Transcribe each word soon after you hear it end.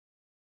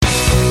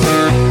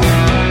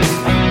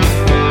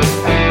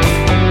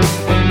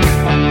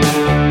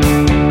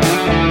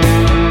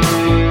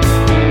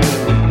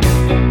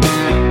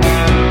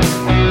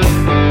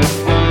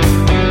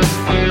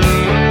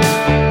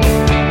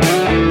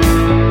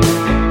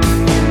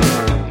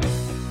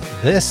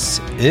This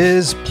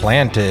is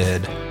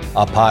Planted,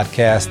 a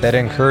podcast that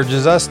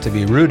encourages us to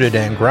be rooted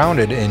and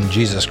grounded in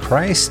Jesus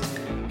Christ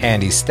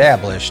and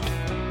established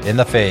in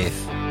the faith.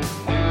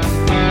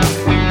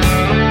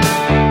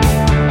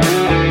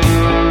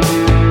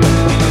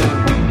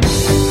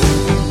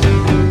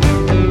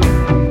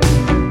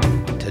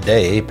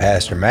 Today,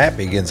 Pastor Matt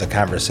begins a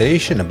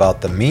conversation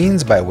about the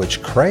means by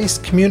which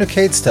Christ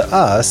communicates to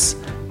us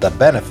the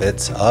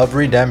benefits of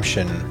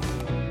redemption.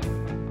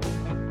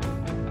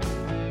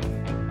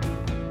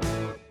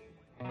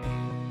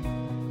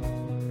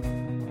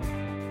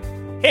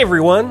 Hey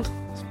everyone,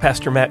 it's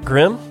Pastor Matt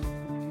Grimm.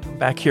 I'm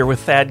back here with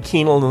Thad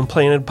Keenel and the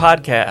Planted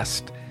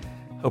Podcast.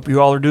 Hope you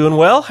all are doing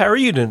well. How are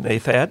you today,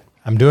 Thad?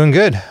 I'm doing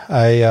good.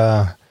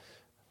 I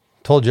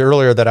told you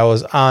earlier that I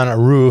was on a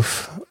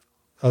roof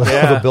of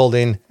a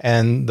building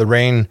and the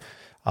rain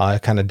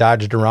kind of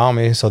dodged around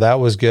me, so that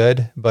was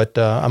good. But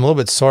I'm a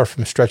little bit sore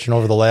from stretching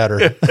over the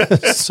ladder.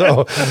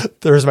 So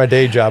there's my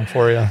day job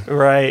for you.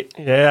 Right,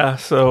 yeah.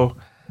 So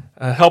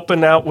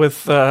helping out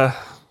with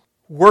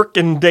work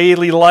and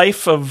daily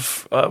life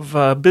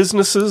of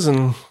businesses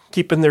and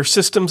keeping their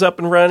systems up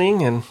and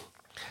running. And,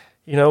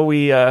 you know,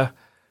 we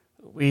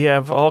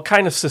have all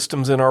kind of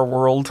systems in our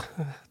world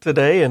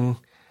today, and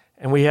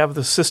we have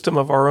the system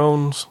of our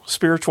own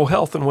spiritual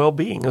health and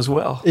well-being as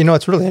well. You know,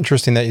 it's really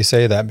interesting that you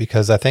say that,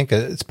 because I think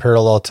it's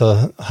parallel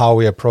to how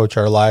we approach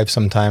our lives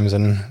sometimes.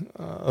 And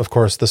of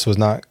course, this was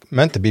not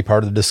meant to be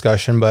part of the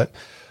discussion, but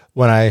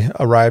when I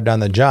arrived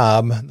on the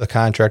job, the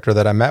contractor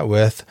that I met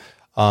with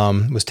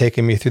was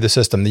taking me through the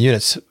system. The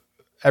unit's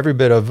every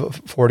bit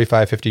of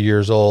 45, 50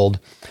 years old,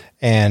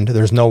 and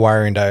there's no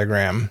wiring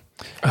diagram.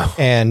 Oh.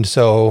 And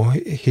so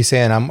he's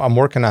saying, I'm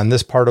working on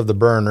this part of the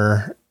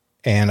burner,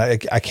 and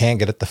I can't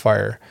get it to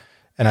fire.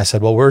 And I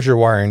said, well, where's your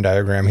wiring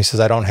diagram? He says,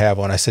 I don't have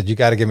one. I said, you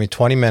got to give me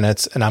 20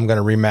 minutes, and I'm going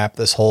to remap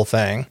this whole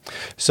thing.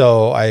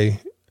 So I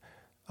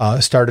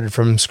started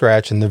from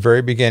scratch in the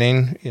very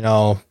beginning,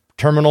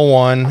 Terminal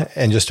 1,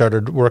 and just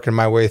started working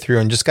my way through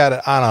and just got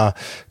it on a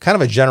kind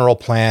of a general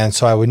plan,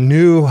 so I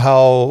knew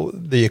how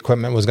the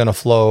equipment was going to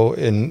flow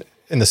in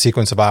the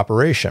sequence of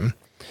operation.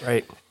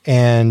 Right.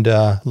 And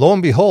lo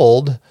and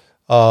behold,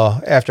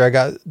 after I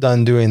got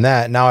done doing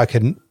that, now I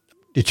could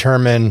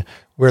determine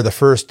where the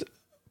first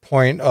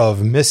point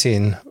of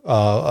missing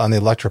on the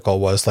electrical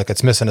was, like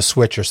it's missing a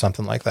switch or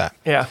something like that.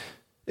 Yeah.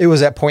 It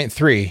was at point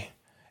 3.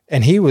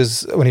 And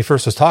when he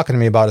first was talking to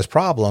me about his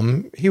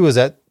problem, he was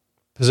at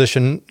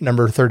position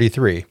number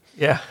 33.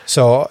 Yeah.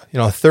 So,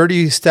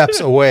 30 steps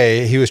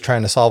away, he was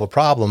trying to solve a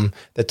problem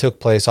that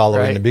took place all the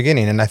way in the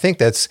beginning. And I think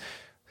it's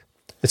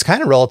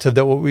kind of relative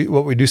to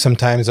what we do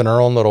sometimes in our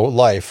own little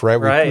life,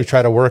 right? We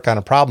try to work on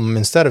a problem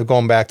instead of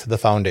going back to the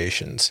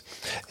foundations.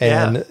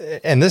 And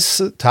this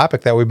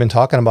topic that we've been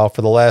talking about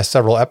for the last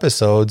several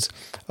episodes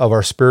of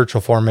our spiritual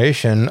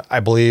formation,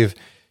 I believe,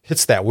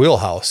 hits that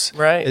wheelhouse.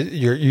 Right.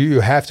 You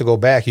have to go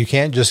back. You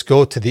can't just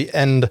go to the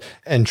end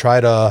and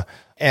try to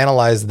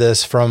analyze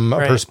this from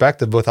a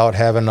perspective without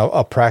having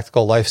a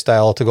practical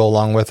lifestyle to go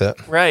along with it.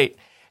 Right.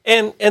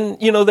 And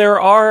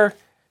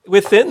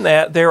within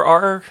there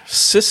are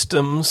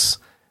systems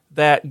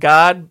that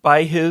God,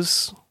 in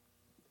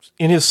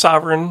his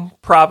sovereign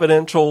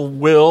providential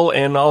will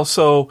and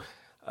also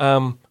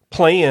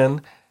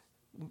plan,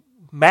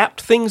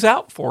 mapped things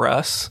out for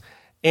us.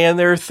 And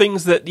there are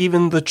things that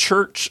even the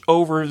church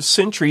over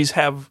centuries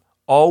have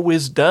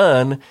always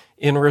done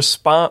in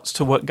response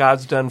to what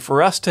God's done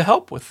for us to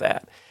help with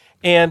that.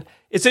 And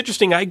it's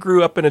interesting, I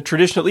grew up in a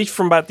tradition, at least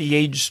from about the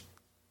age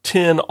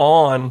 10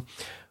 on,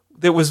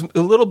 that was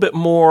a little bit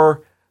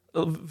more,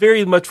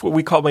 very much what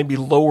we call maybe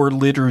lower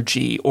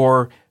liturgy,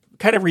 or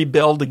kind of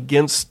rebelled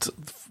against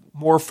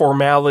more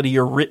formality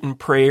or written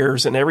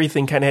prayers, and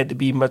everything kind of had to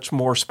be much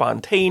more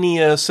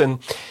spontaneous. And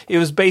it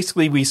was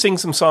basically, we sing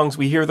some songs,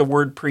 we hear the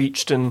word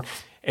preached, and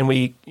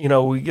we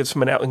get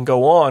someone out and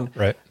go on.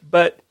 Right.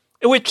 But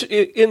which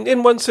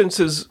in one sense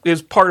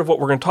is part of what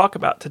we're going to talk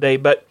about today.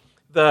 But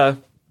I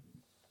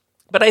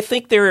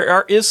think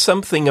there is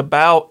something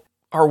about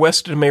our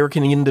Western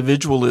American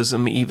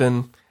individualism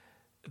even,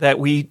 that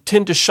we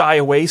tend to shy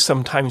away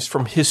sometimes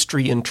from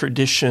history and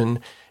tradition,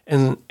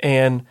 and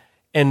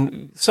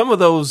some of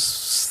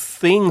those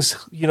things,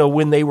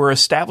 when they were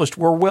established,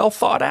 were well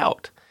thought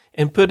out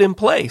and put in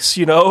place,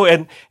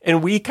 and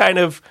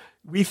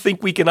we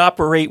think we can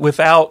operate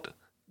without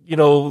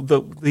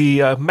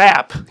the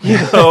map,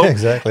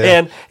 Exactly.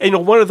 Yeah.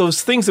 And one of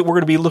those things that we're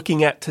going to be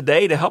looking at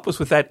today to help us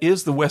with that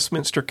is the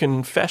Westminster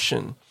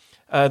Confession,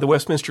 the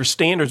Westminster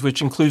Standards,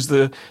 which includes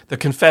the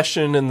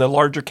Confession and the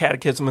larger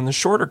catechism and the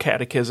shorter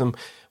catechism,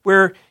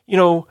 where,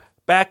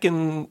 back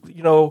in,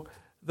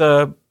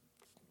 the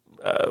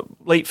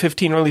late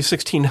 15, early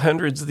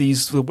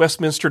 1600s, the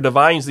Westminster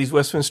divines, these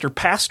Westminster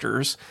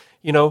pastors,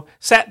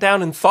 sat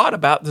down and thought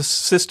about the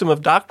system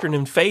of doctrine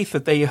and faith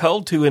that they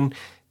held to, and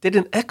did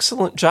an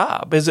excellent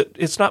job.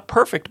 It's not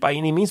perfect by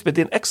any means, but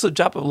did an excellent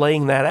job of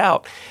laying that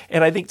out.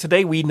 And I think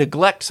today we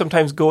neglect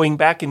sometimes going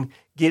back and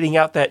getting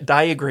out that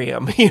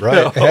diagram.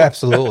 Right,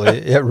 absolutely.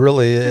 It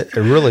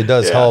really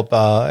does help.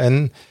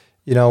 And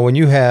when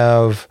you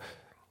have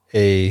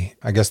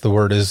I guess the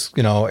word is,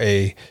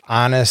 a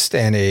honest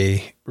and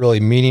a really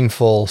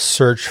meaningful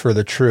search for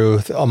the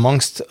truth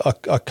amongst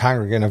a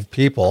congregation of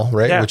people,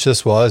 right? Yeah. Which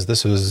this was,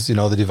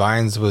 the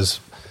Divines was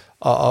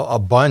a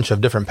bunch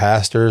of different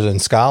pastors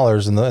and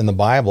scholars in the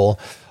Bible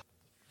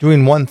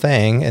doing one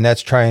thing, and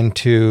that's trying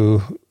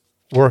to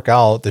work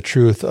out the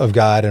truth of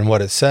God and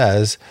what it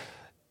says.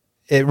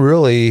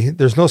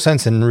 There's no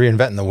sense in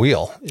reinventing the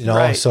wheel,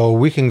 Right. So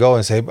we can go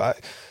and say, well,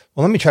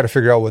 let me try to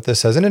figure out what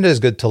this says. And it is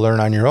good to learn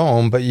on your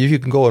own, but you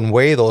can go and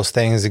weigh those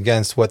things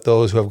against what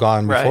those who have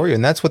gone before you.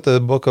 And that's what the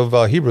book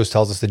of Hebrews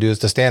tells us to do, is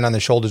to stand on the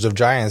shoulders of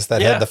giants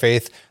that had the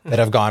faith that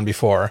have gone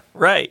before.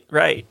 Right.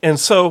 And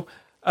so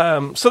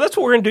that's what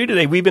we're going to do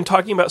today. We've been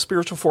talking about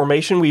spiritual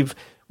formation. We've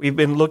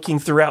been looking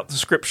throughout the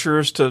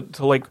scriptures to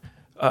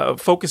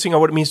focusing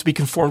on what it means to be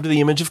conformed to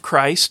the image of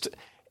Christ,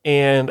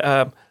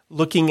 and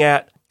looking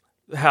at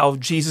how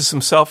Jesus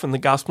himself and the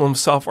gospel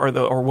himself are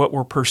what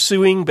we're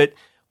pursuing. But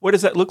what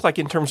does that look like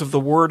in terms of the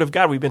Word of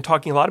God? We've been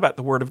talking a lot about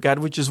the Word of God,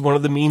 which is one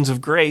of the means of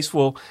grace.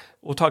 We'll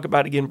talk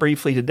about it again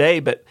briefly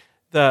today, but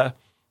the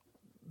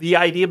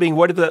idea being,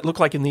 what did that look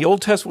like in the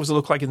Old Testament? What does it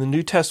look like in the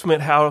New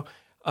Testament? How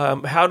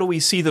do we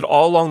see that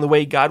all along the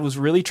way God was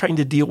really trying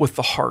to deal with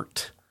the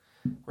heart,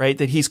 right?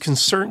 That he's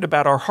concerned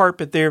about our heart,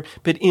 but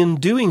in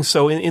doing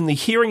so, in the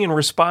hearing and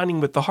responding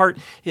with the heart,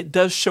 it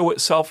does show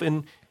itself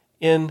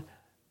in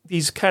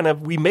these kind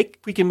of, we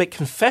can make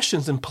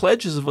confessions and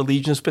pledges of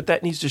allegiance, but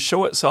that needs to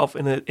show itself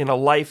in a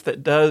life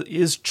that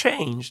is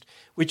changed,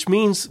 which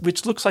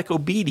looks like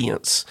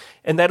obedience.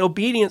 And that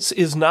obedience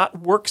is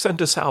not works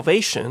unto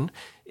salvation.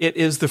 It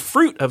is the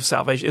fruit of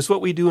salvation. It's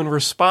what we do in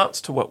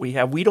response to what we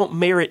have. We don't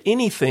merit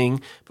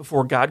anything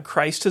before God.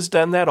 Christ has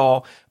done that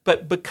all.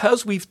 But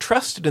because we've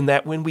trusted in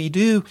that, when we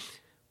do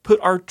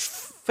put our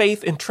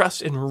faith and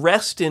trust and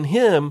rest in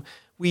him,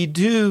 we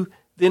do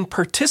then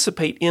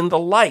participate in the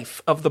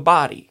life of the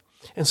body.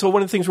 And so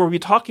one of the things we'll be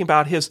talking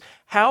about is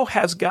what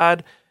has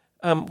God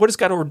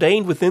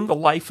ordained within the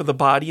life of the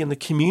body and the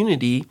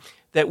community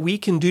that we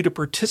can do to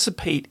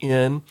participate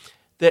in,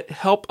 that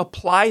help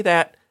apply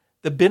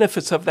the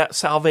benefits of that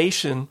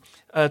salvation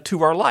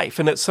to our life.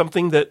 And it's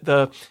something that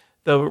the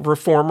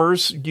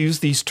reformers use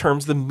these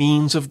terms, the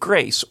means of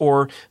grace,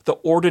 or the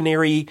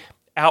ordinary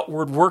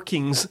outward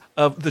workings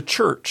of the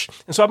church.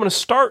 And so I'm going to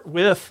start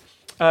with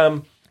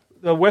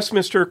the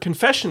Westminster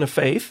Confession of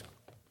Faith,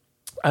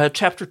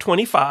 chapter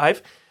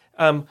 25,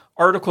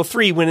 Article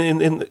 3, when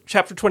in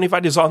chapter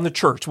 25 is on the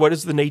church. What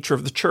is the nature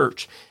of the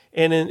church?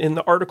 And in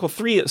the Article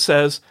 3 it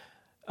says,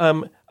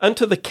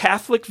 unto the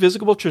Catholic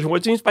visible church.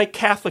 What it means by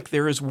Catholic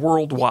there is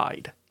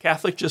worldwide.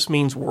 Catholic just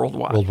means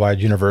worldwide. Worldwide,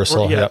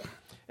 universal, yep.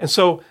 And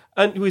so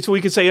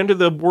we could say under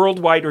the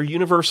worldwide or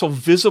universal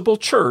visible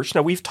church.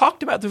 Now, we've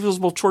talked about the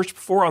visible church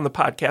before on the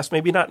podcast,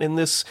 maybe not in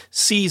this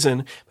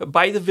season, but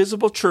by the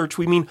visible church,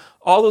 we mean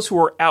all those who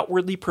are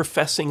outwardly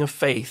professing a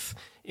faith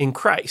in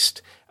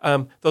Christ.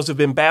 Those who have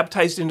been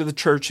baptized into the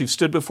church, who've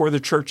stood before the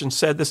church and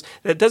said this.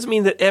 That doesn't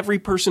mean that every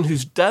person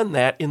who's done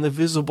that in the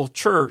visible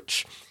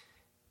church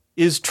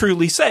is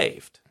truly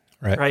saved,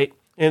 right?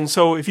 And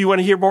so if you want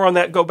to hear more on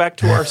that, go back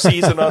to our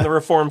season on the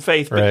Reformed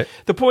faith. But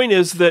the point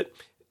is that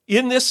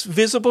in this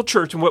visible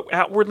church and what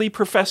outwardly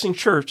professing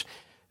church,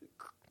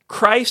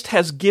 Christ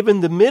has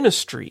given the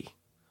ministry,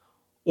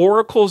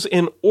 oracles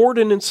and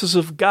ordinances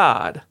of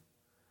God.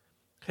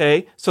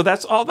 Okay, so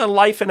that's all the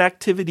life and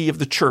activity of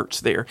the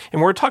church there.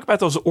 And we're going to talk about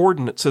those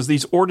ordinances.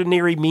 These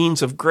ordinary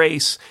means of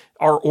grace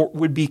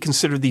would be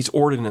considered these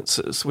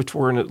ordinances, which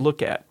we're going to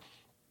look at.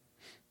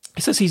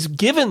 It says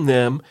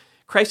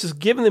Christ has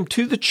given them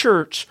to the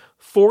church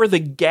for the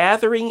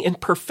gathering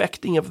and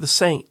perfecting of the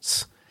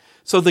saints.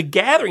 So the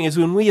gathering is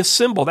when we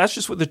assemble. That's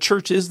just what the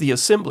church is, the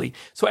assembly.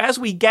 So as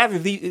we gather,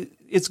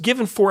 it's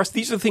given for us.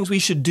 These are the things we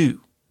should do.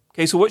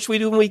 Okay, so what should we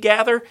do when we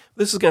gather?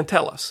 This is going to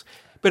tell us.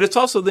 But it's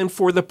also then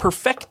for the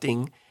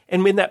perfecting.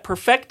 And in that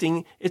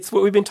perfecting, it's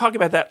what we've been talking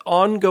about, that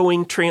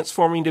ongoing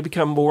transforming to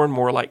become more and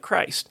more like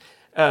Christ.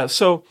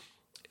 So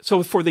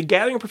for the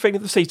gathering and perfecting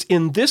of the saints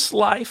in this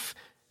life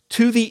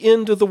to the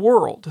end of the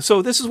world.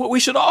 So this is what we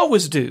should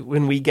always do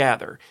when we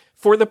gather,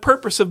 for the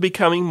purpose of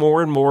becoming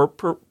more and more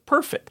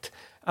perfect.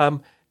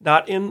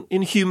 Not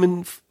in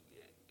human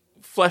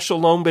flesh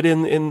alone, but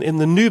in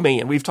the new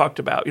man we've talked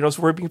about.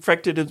 So we're being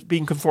perfected as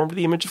being conformed to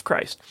the image of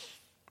Christ.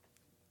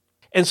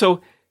 And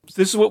so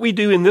this is what we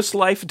do in this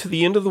life to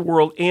the end of the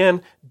world,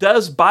 and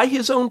does by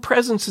his own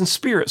presence and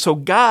spirit. So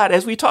God,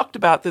 as we talked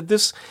about, that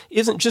this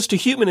isn't just a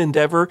human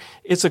endeavor,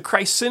 it's a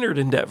Christ-centered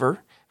endeavor,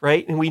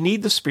 right? And we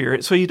need the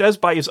Spirit. So he does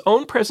by his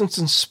own presence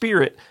and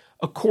spirit,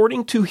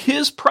 according to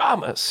his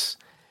promise,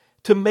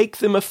 to make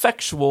them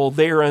effectual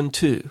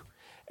thereunto.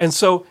 And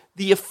so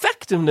the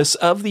effectiveness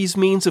of these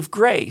means of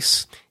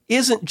grace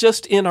isn't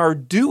just in our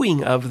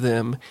doing of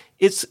them,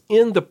 it's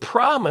in the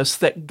promise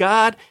that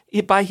God,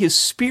 by his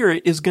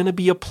Spirit, is going to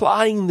be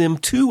applying them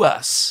to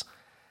us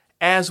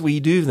as we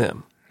do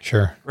them.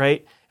 Sure.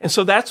 Right? And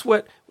so that's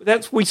what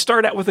we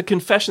start out with a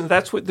confession.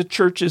 That's what the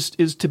church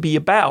is to be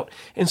about.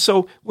 And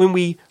so when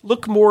we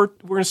look more,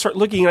 we're going to start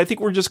looking, and I think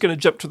we're just going to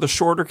jump to the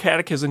shorter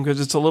catechism because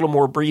it's a little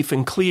more brief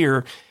and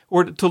clear,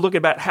 or to look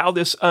about how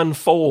this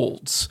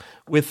unfolds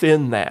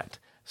within that.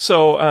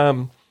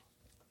 So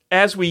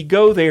as we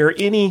go there,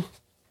 any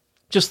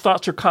just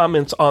thoughts or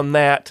comments on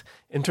that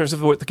in terms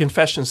of what the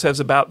confession says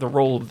about the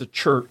role of the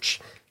church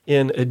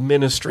in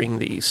administering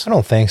these? I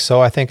don't think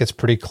so. I think it's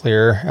pretty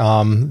clear.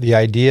 The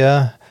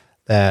idea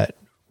that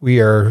we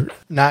are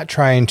not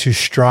trying to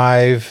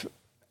strive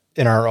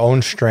in our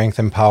own strength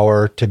and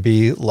power to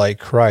be like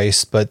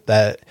Christ, but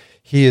that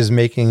he is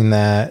making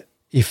that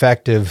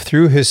effective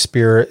through his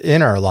Spirit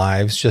in our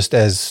lives, just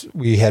as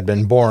we had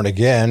been born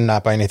again,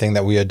 not by anything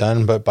that we had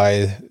done, but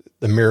by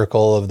the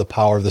miracle of the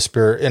power of the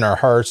Spirit in our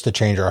hearts to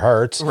change our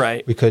hearts.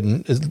 Right. We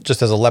couldn't,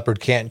 just as a leopard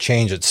can't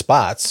change its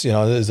spots,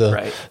 there's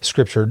a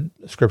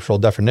scriptural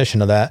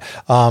definition of that.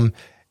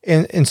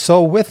 And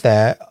so with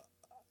that,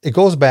 it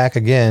goes back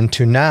again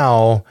to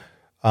now.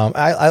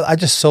 I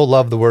just so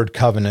love the word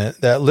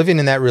covenant, that living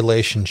in that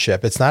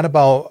relationship. It's not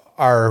about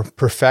our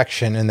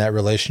perfection in that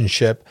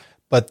relationship,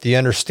 but the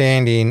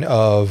understanding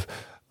of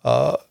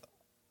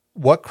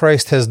what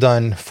Christ has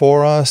done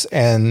for us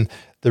and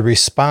the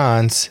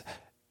response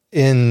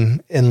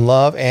in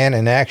love and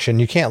in action.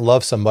 You can't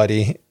love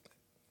somebody,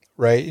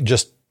 right,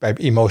 just by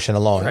emotion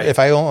alone. Right. If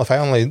I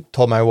only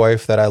told my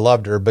wife that I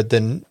loved her, but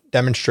didn't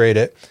demonstrate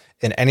it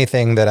in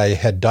anything that I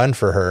had done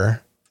for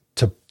her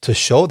to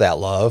show that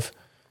love,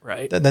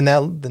 right, then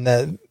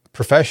that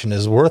profession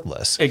is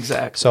worthless.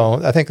 Exactly.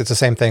 So I think it's the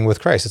same thing with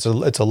Christ.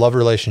 It's a love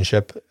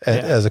relationship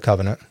as a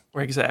covenant.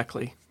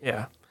 Exactly.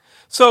 Yeah.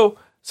 So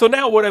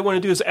now what I want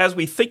to do is, as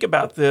we think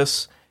about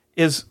this,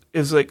 is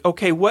like,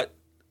 okay, what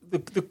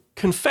the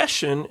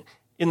confession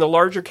in the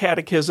larger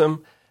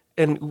catechism,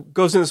 and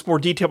goes into this more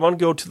detail. I want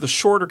to go to the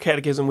shorter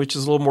catechism, which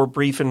is a little more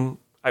brief and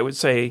I would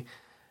say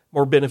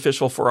more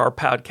beneficial for our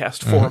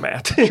podcast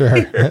format.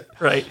 Sure.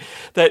 Right.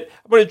 That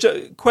I'm going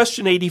to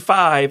question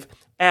 85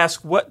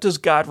 asks, what does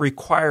God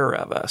require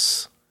of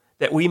us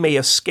that we may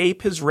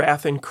escape his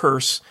wrath and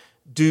curse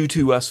due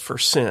to us for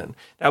sin?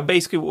 Now,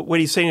 basically what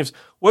he's saying is,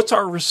 what's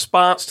our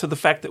response to the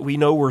fact that we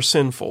know we're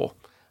sinful?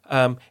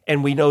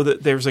 And we know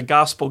that there's a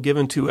gospel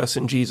given to us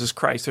in Jesus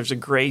Christ. There's a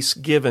grace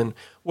given.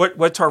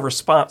 What's our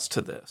response to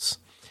this?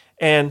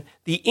 And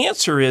the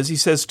answer is, he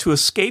says, to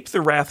escape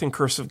the wrath and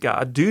curse of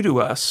God due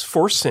to us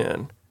for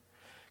sin,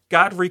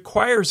 God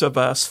requires of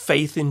us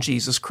faith in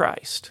Jesus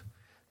Christ.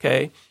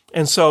 Okay?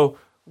 And so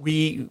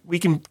we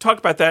can talk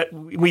about that.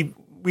 We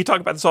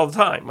talk about this all the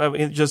time. I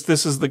mean,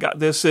 this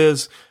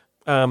is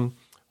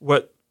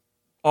what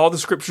all the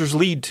scriptures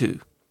lead to.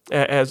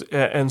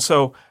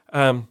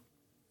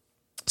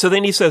 So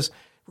then he says,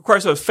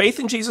 requires of faith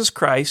in Jesus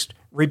Christ,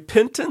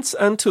 repentance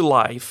unto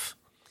life,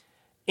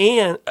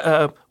 and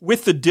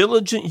with the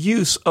diligent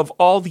use of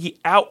all the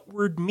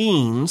outward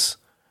means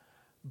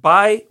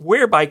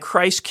whereby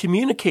Christ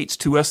communicates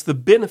to us the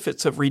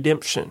benefits of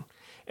redemption.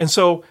 And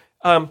so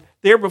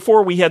there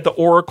before we had the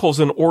oracles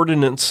and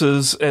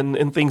ordinances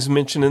and things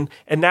mentioned,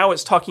 and now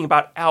it's talking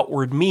about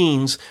outward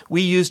means.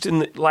 We used in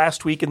the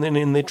last week and then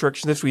in the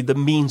introduction this week the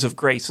means of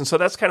grace. And so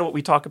that's kind of what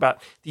we talk about.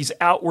 These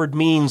outward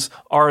means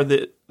are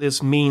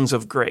this means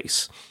of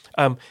grace.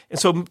 And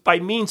so by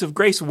means of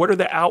grace, what are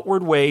the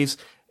outward ways,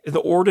 the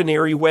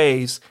ordinary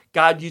ways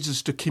God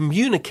uses to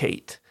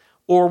communicate?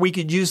 Or we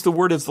could use the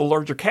word as the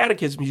larger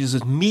catechism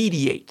uses,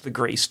 mediate the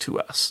grace to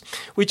us,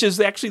 which is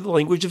actually the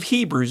language of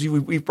Hebrews.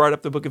 We've brought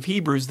up the book of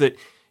Hebrews, that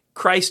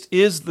Christ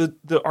is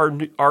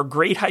our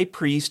great high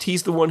priest.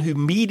 He's the one who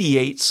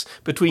mediates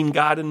between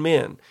God and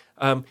men.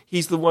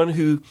 He's the one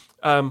who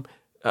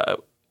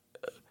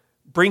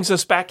brings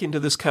us back into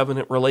this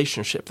covenant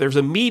relationship. There's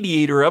a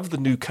mediator of the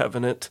new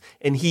covenant,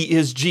 and he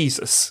is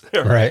Jesus.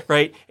 Right.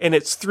 Right? And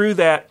it's through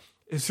that,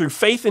 through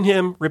faith in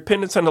him,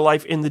 repentance unto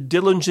life, and the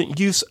diligent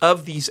use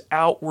of these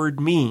outward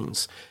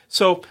means.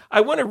 So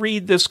I want to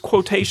read this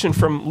quotation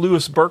from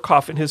Louis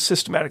Berkhoff in his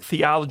Systematic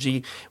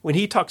Theology when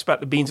he talks about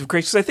the means of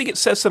grace, because I think it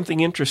says something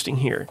interesting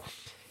here.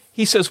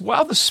 He says,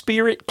 while the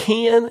Spirit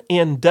can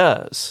and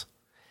does,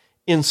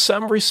 in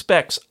some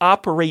respects,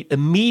 operate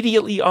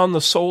immediately on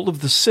the soul of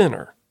the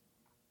sinner,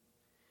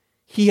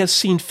 he has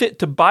seen fit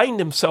to bind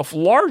himself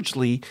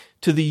largely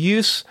to the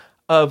use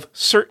of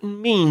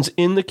certain means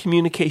in the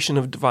communication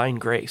of divine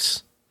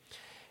grace.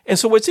 And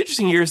so what's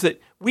interesting here is that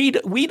we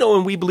know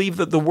and we believe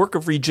that the work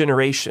of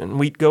regeneration,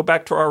 we go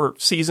back to our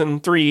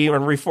season 3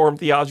 on Reformed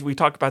theology, we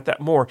talk about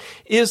that more,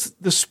 is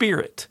the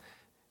Spirit.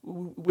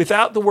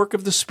 Without the work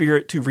of the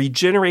Spirit to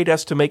regenerate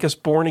us, to make us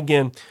born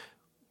again,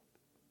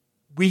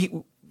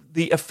 the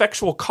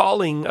effectual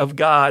calling of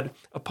God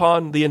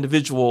upon the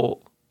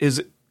individual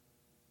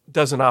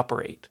doesn't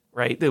operate.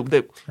 Right?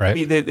 Right.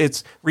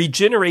 It's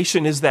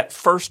regeneration is that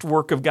first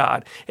work of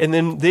God. And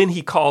then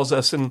he calls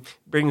us and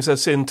brings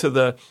us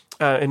into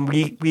and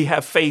we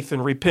have faith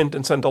and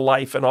repentance unto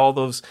life and all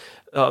those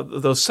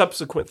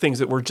subsequent things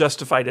that we're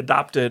justified,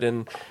 adopted,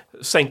 and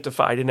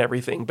sanctified and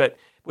everything. But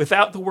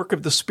without the work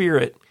of the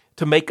Spirit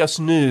to make us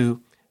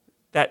new,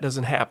 that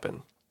doesn't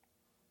happen.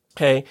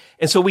 Okay.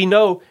 And so we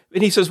know,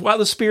 and he says, while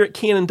the Spirit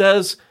can and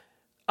does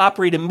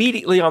operate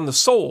immediately on the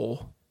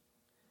soul,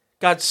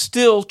 God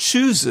still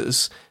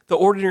chooses the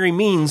ordinary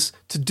means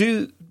to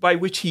do by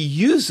which he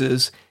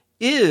uses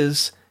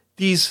is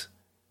these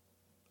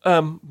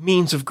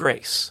means of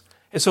grace.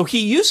 And so he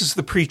uses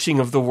the preaching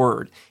of the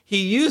word. He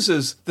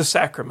uses the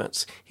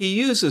sacraments. He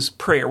uses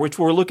prayer, which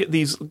we'll look at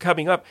these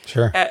coming up,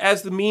 Sure.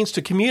 As the means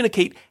to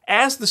communicate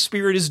as the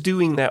Spirit is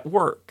doing that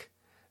work.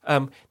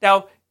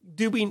 Now,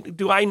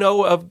 do I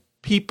know of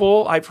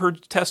people, I've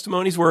heard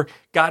testimonies where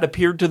God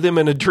appeared to them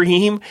in a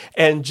dream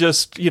and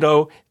just,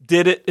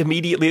 did it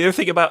immediately. They're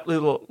thinking about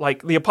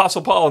like the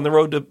Apostle Paul on the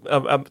road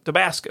to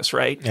Damascus,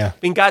 right? Yeah. I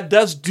mean, God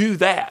does do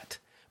that.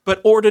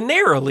 But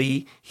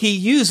ordinarily, he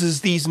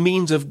uses these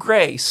means of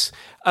grace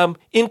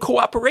in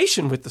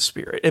cooperation with the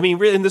Spirit. I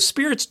mean, and the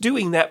Spirit's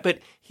doing that, but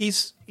he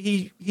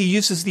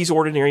uses these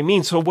ordinary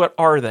means. So what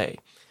are they?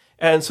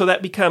 And so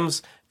that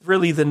becomes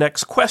really the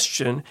next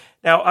question.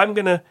 Now,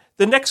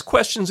 the next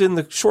questions in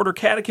the shorter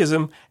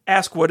catechism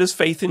ask, what is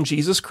faith in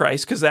Jesus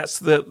Christ? Because that's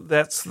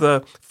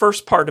the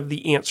first part of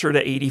the answer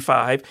to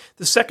 85.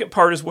 The second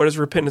part is, what is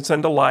repentance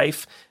unto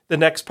life? The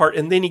next part,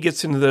 and then he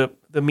gets into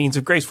the means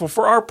of grace. Well,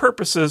 for our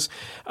purposes,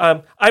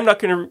 I'm not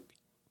going to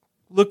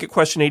look at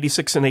question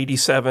 86 and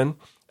 87.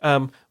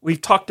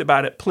 We've talked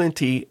about it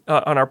plenty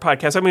on our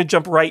podcast. I'm going to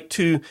jump right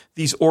to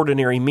these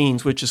ordinary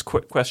means, which is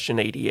question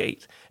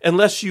 88,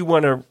 unless you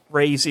want to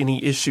raise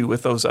any issue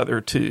with those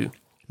other two.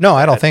 No,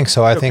 I don't think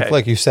so. I think,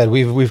 like you said,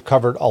 we've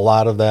covered a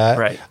lot of that.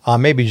 Right.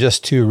 Maybe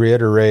just to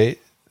reiterate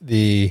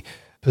the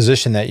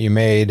position that you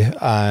made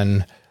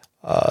on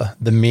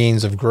the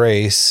means of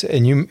grace,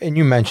 and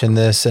you mentioned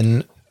this,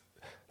 and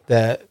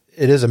that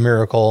it is a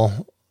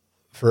miracle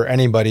for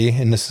anybody,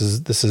 and this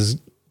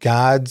is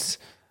God's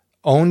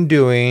own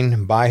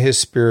doing by His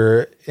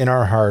Spirit in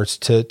our hearts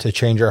to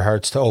change our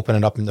hearts, to open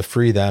it up and to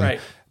free them.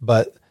 Right.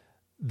 But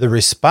the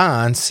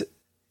response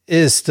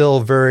is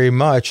still very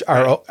much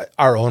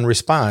our own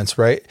response,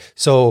 right?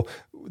 So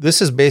this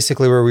is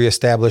basically where we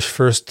establish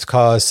first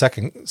cause,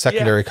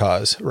 secondary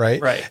cause, right?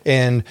 Right.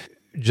 And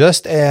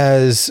just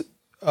as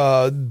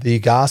the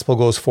gospel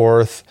goes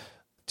forth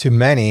to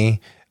many,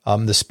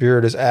 the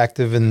Spirit is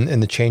active in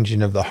the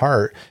changing of the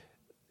heart.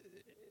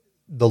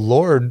 The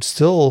Lord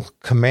still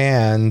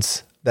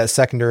commands that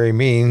secondary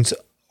means,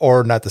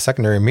 or not the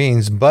secondary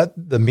means, but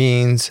the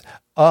means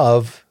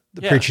of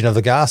the preaching of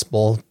the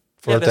gospel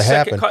for it to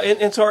happen.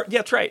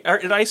 That's right.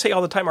 And I say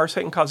all the time, our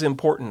second cause is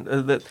important.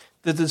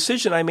 The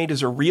decision I made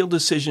is a real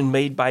decision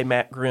made by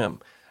Matt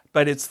Grimm,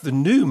 but it's the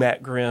new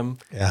Matt Grimm,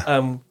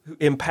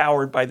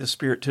 empowered by the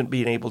Spirit to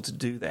being able to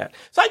do that.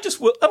 So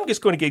I'm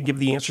just going to give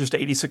the answers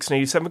to 86 and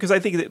 87 because I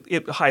think that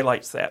it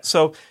highlights that.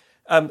 So,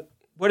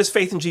 what is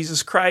faith in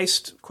Jesus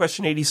Christ?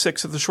 Question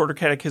 86 of the Shorter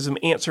Catechism.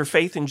 Answer: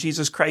 faith in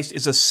Jesus Christ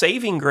is a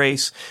saving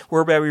grace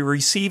whereby we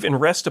receive and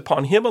rest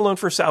upon Him alone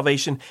for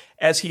salvation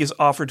as He is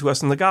offered to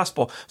us in the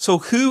gospel. So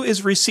who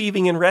is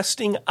receiving and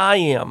resting? I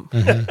am.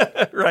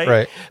 Mm-hmm.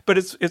 Right? But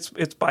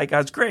it's by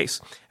God's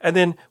grace. And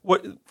then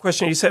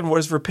question 87, what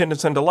is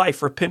repentance unto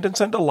life?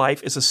 Repentance unto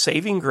life is a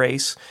saving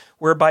grace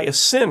whereby a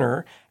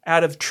sinner,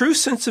 out of true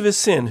sense of his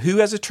sin, who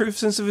has a true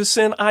sense of his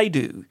sin? I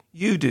do.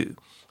 You do.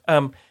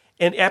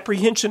 And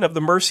apprehension of the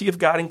mercy of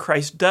God in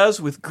Christ does,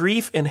 with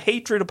grief and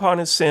hatred upon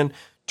his sin,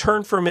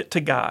 turn from it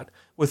to God,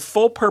 with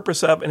full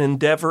purpose of and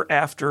endeavor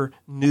after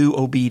new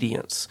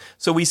obedience.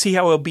 So we see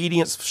how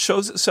obedience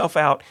shows itself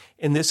out,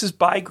 and this is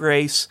by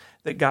grace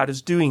that God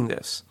is doing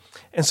this.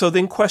 And so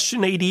then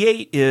question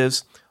 88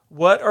 is,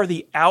 what are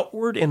the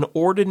outward and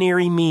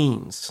ordinary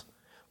means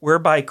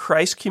whereby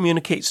Christ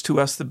communicates to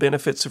us the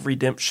benefits of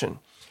redemption?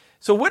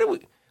 So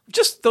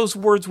just those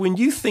words, when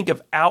you think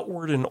of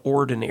outward and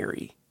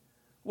ordinary,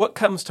 what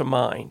comes to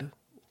mind?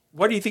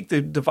 What do you think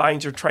the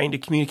divines are trying to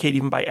communicate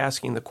even by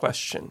asking the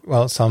question?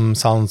 Well, some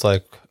sounds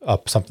like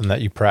something that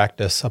you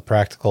practice, a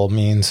practical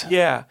means.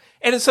 Yeah,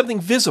 and it's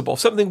something visible,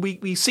 something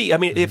we see. I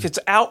mean, if it's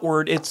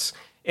outward, it's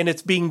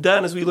being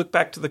done, as we look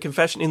back to the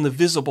confession, in the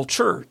visible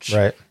church.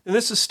 Right. And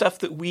this is stuff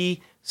that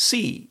we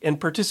see and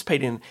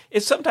participate in.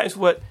 It's sometimes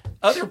what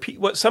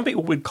some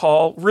people would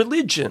call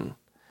religion,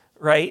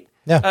 right?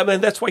 Yeah.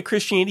 And that's why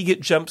Christianity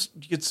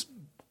gets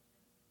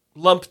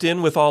lumped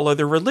in with all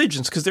other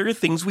religions, because there are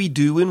things we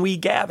do and we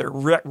gather,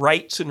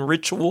 rites and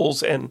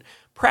rituals and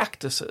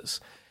practices.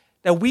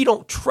 Now, we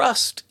don't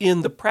trust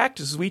in the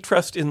practices. We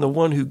trust in the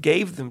one who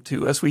gave them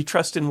to us. We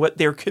trust in what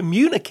they're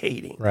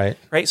communicating.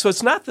 Right. So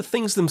it's not the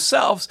things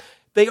themselves.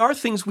 They are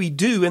things we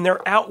do, and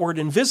they're outward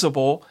and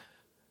visible,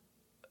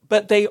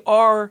 but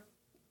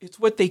it's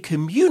what they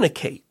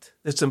communicate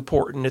that's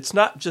important. It's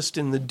not just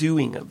in the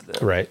doing of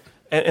them. Right.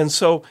 And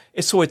so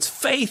it's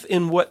faith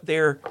in what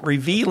they're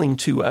revealing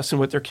to us and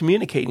what they're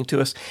communicating to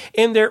us.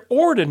 And they're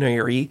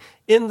ordinary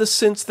in the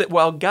sense that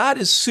while God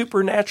is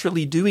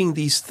supernaturally doing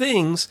these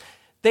things,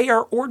 they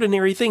are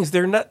ordinary things.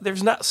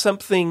 There's not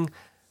something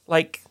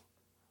like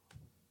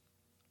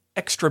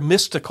extra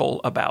mystical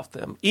about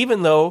them,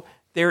 even though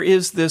there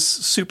is this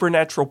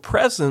supernatural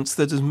presence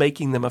that is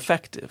making them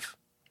effective.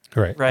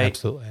 Right. Right?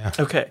 Absolutely. Yeah.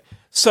 Okay.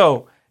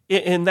 So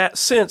in that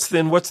sense,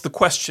 then what's the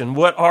question?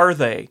 What are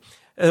they?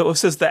 It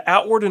says the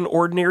outward and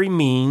ordinary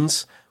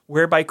means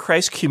whereby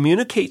Christ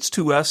communicates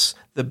to us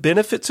the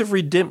benefits of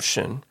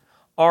redemption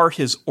are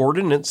his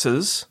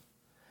ordinances,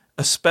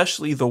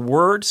 especially the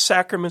word,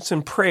 sacraments,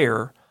 and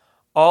prayer,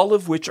 all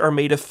of which are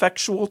made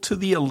effectual to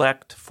the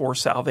elect for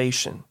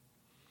salvation.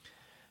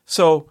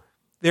 So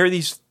there are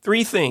these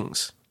three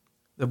things: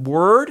 the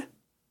word,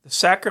 the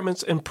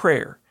sacraments, and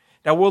prayer.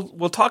 Now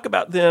we'll talk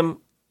about them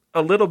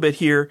a little bit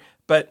here,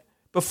 but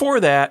before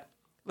that,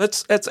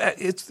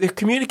 it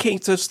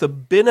communicates us the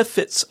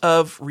benefits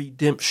of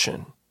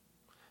redemption.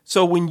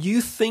 So when you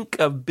think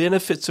of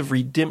benefits of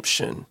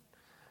redemption,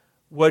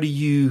 what do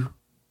you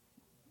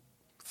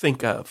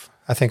think of?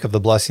 I think of the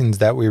blessings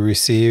that we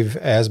receive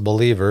as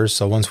believers.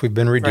 So once we've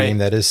been redeemed,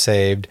 that is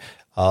saved,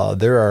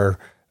 there are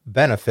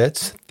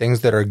benefits,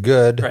 things that are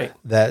good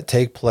that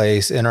take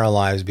place in our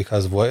lives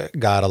because of what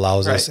God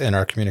allows us in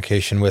our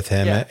communication with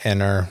him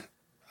and our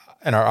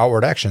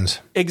outward actions.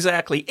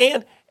 Exactly.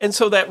 And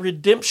so that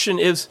redemption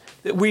is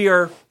that we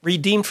are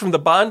redeemed from the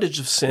bondage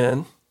of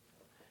sin.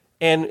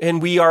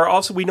 And we are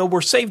also, we know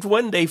we're saved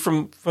one day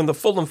from the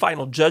full and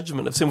final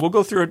judgment of sin. We'll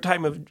go through a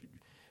time of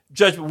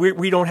judgment. We're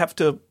not going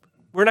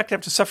to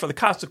have to suffer the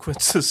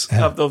consequences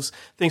of those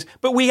things.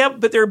 But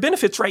there are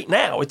benefits right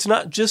now. It's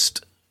not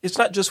just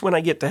when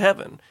I get to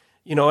heaven,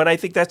 and I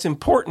think that's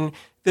important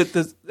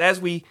that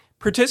as we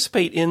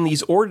participate in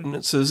these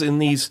ordinances, in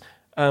these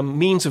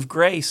means of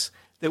grace,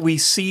 that we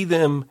see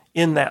them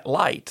in that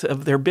light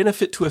of their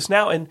benefit to us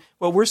now. And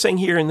what we're saying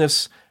here in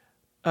this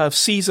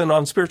season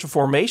on spiritual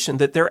formation,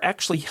 that they're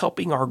actually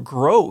helping our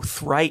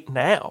growth right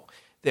now,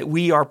 that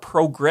we are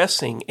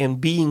progressing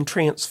and being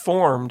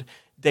transformed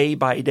day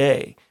by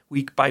day,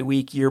 week by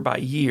week, year by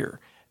year.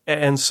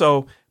 And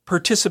so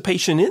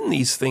participation in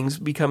these things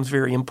becomes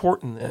very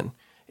important then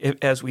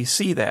as we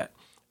see that.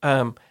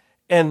 And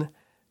then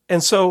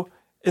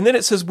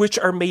it says, which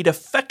are made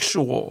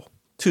effectual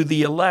to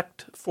the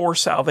elect for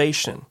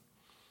salvation.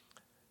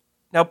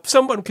 Now,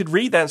 someone could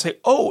read that and say,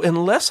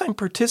 unless I'm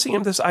participating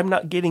in this, I'm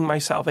not getting my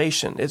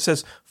salvation. It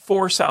says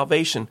for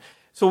salvation.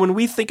 So when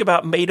we think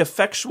about made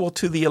effectual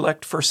to the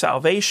elect for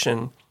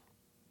salvation,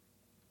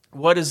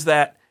 what is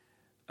that?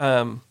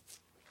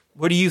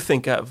 What do you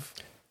think of?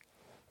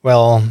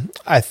 Well,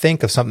 I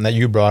think of something that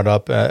you brought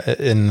up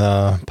in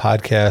the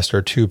podcast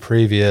or two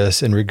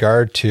previous in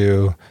regard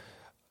to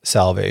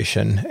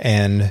salvation.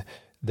 And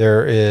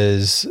there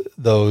is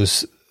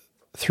those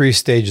three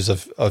stages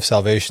of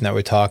salvation that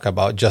we talk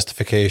about: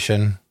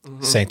 justification,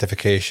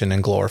 sanctification,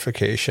 and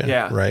glorification,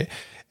 right?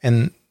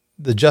 And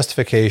the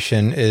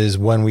justification is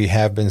when we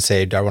have been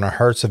saved, when our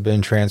hearts have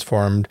been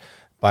transformed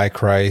by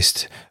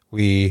Christ,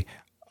 we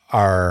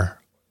are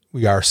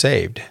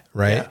saved,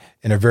 right? Yeah.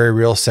 In a very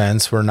real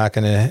sense, we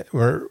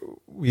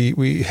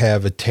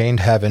have attained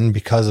heaven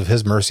because of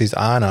his mercies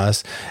on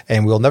us,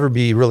 and we'll never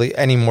be really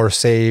any more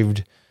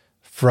saved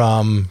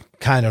from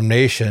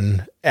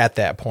condemnation at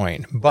that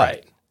point.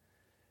 But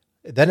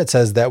then it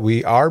says that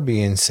we are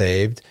being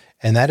saved,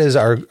 and that is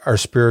our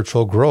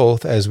spiritual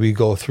growth as we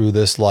go through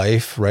this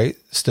life, right?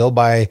 Still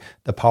by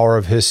the power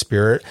of his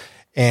Spirit.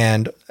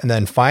 And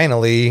then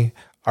finally,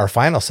 our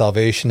final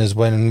salvation is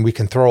when we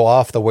can throw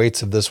off the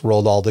weights of this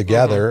world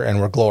altogether,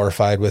 and we're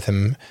glorified with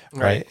him,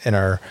 right? In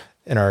our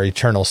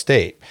eternal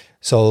state.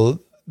 So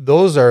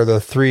those are the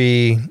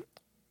three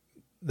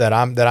that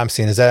I'm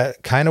seeing. Is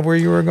that kind of where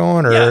you were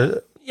going,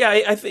 or?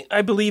 Yeah,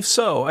 I believe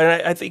so,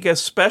 and I think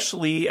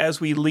especially as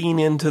we lean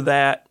into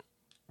that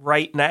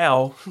right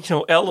now,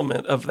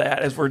 element of that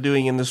as we're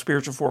doing in the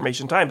spiritual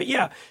formation time. But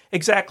yeah,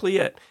 exactly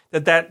it.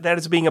 That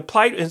is being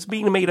applied, it's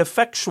being made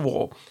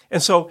effectual,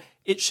 and so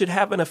it should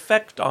have an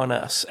effect on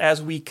us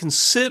as we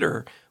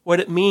consider what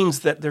it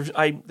means that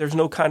there's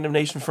no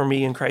condemnation for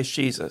me in Christ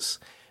Jesus.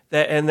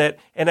 And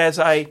as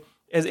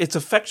it's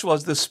effectual,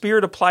 as the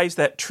Spirit applies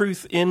that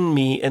truth in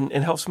me and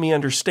helps me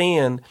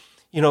understand,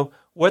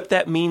 what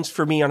that means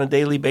for me on a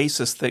daily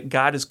basis, that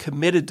God is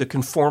committed to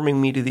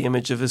conforming me to the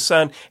image of his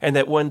Son, and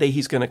that one day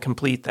he's going to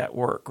complete that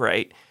work,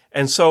 right?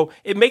 And so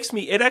it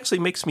actually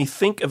makes me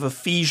think of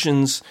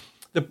Ephesians,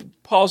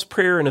 Paul's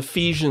prayer in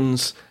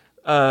Ephesians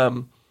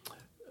chapter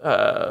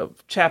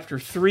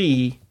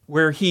 3,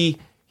 where he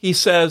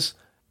says,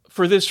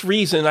 for this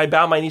reason, I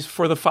bow my knees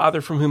before the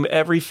Father, from whom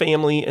every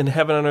family in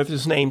heaven and earth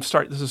is named.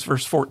 This is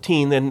verse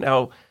 14, then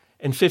now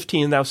and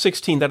 15, and now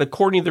 16, that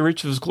according to the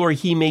riches of his glory,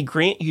 he may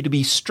grant you to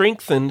be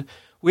strengthened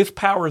with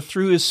power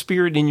through his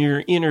Spirit in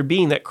your inner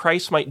being, that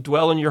Christ might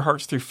dwell in your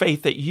hearts through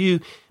faith, that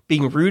you,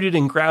 being rooted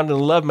and grounded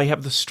in love, may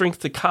have the strength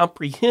to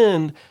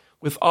comprehend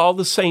with all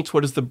the saints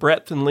what is the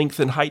breadth and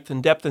length and height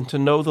and depth, and to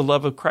know the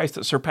love of Christ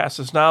that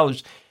surpasses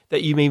knowledge,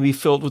 that you may be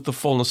filled with the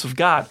fullness of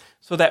God.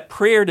 So that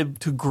prayer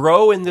to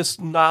grow in this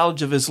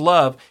knowledge of his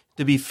love,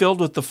 to be filled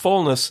with the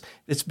fullness,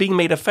 it's being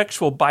made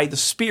effectual by the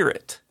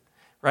Spirit,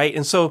 right?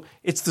 And so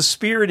it's the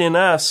Spirit in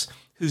us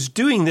who's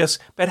doing this,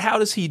 but how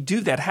does he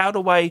do that? How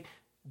do I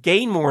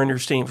gain more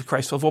understanding of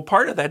Christ's will? Well,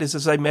 part of that is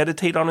as I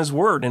meditate on his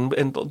word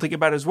and think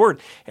about his word.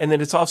 And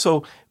then it's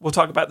also, we'll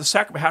talk about the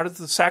sacrament. How does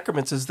the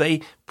sacraments, as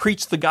they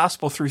preach the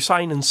gospel through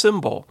sign and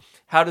symbol,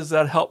 how does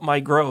that help my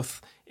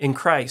growth in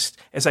Christ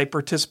as I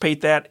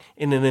participate that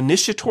in an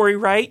initiatory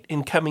rite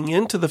in coming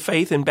into the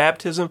faith in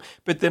baptism,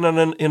 but then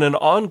in an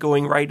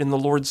ongoing rite in the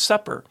Lord's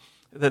Supper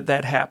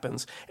that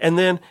happens. And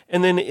then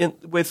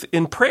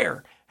in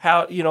prayer,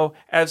 how,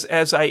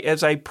 as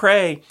I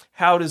pray,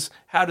 how does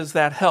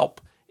that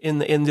help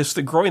in just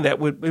the growing that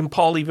would, in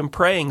Paul even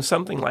praying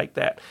something like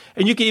that.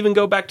 And you can even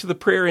go back to the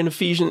prayer in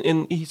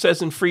he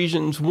says in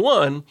Ephesians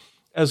 1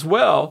 as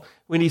well,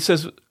 when he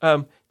says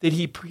that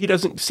he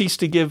doesn't cease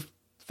to give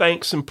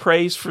thanks and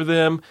praise for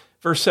them.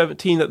 Verse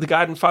 17, that the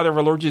God and Father of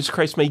our Lord Jesus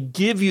Christ may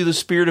give you the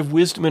spirit of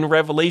wisdom and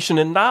revelation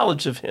and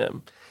knowledge of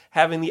him,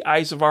 having the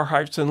eyes of our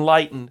hearts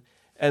enlightened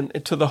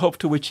and to the hope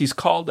to which he's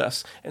called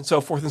us, and so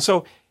forth. And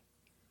so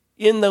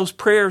in those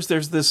prayers,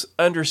 there's this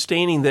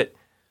understanding that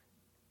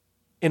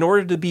in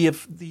order to be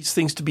these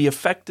things to be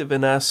effective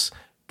in us,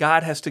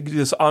 God has to do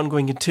this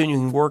ongoing,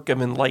 continuing work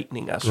of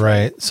enlightening us.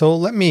 Right. So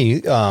let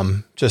me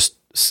just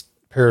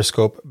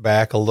periscope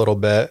back a little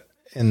bit.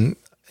 In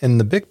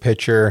the big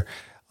picture,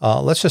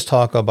 let's just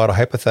talk about a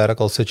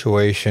hypothetical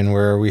situation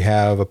where we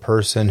have a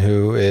person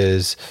who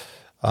is,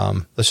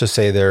 let's just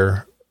say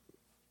they're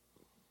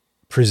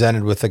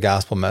presented with the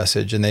gospel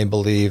message and they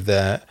believe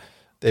that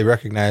they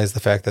recognize the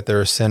fact that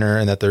they're a sinner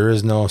and that there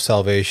is no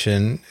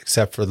salvation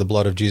except for the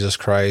blood of Jesus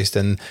Christ,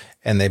 and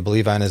they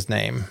believe on his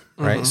name,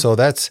 right? Mm-hmm. So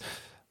that's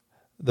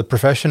the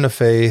profession of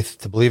faith,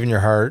 to believe in your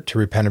heart, to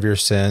repent of your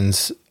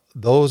sins.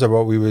 Those are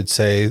what we would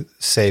say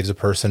saves a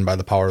person by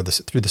the power of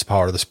through this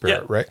power of the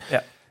Spirit, right?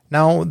 Yeah.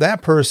 Now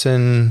that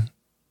person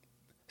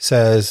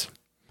says,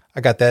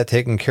 I got that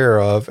taken care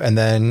of, and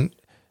then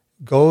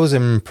goes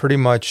and pretty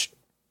much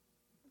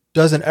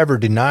doesn't ever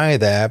deny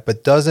that,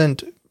 but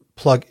doesn't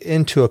plug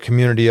into a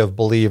community of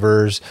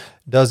believers,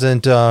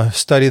 doesn't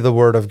study the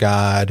Word of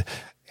God,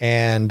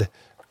 and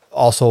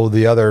also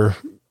the other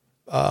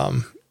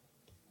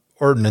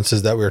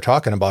ordinances that we were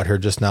talking about here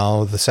just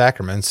now, the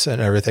sacraments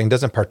and everything,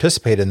 doesn't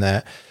participate in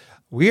that.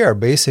 We are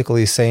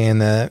basically saying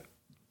that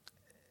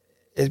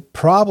it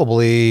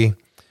probably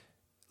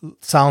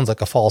sounds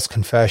like a false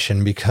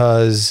confession,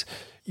 because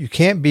you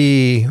can't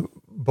be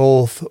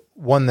both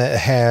one that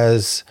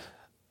has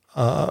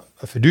a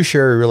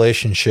fiduciary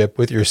relationship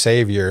with your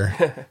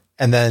Savior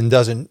and then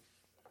doesn't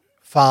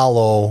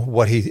follow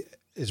what he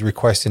is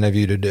requesting of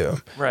you to do.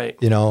 Right.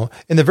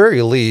 In the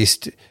very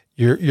least,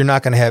 you're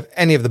not going to have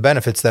any of the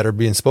benefits that are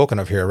being spoken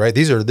of here, right?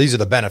 These are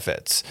the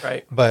benefits.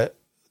 Right. But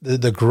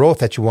the growth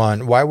that you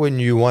want, why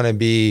wouldn't you want to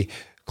be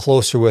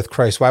closer with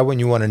Christ? Why wouldn't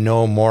you want to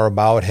know more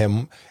about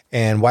him?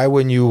 And why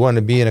wouldn't you want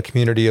to be in a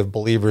community of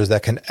believers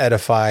that can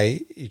edify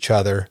each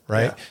other,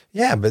 right?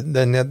 Yeah, but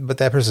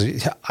that person,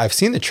 I've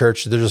seen the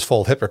church, they're just full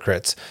of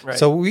hypocrites. Right.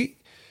 So we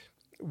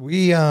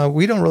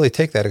don't really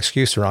take that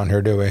excuse around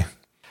here, do we?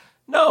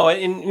 No,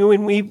 and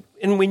when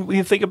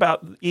we think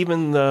about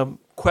even the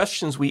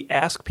questions we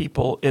ask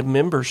people in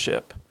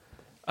membership,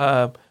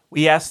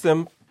 we ask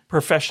them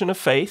profession of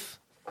faith,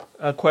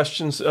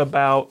 questions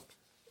about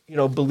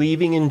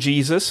believing in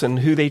Jesus and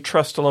who they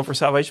trust alone for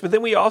salvation. But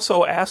then we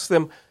also ask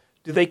them,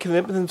 do they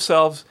commit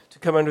themselves to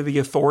come under the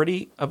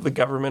authority of the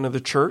government of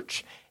the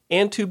church,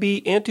 and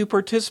to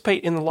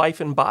participate in the life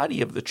and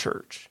body of the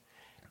church,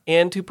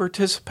 and to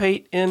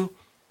participate in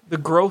the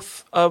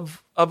growth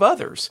of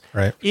others.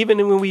 Right. Even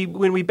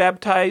when we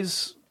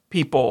baptize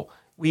people,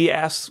 we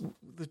ask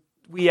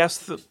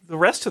the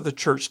rest of the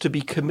church to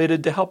be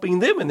committed to helping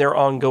them in their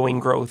ongoing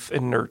growth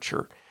and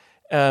nurture.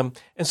 And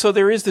so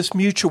there is this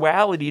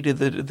mutuality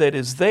that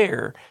is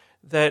there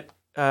that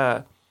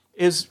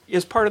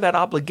is part of that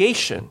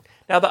obligation.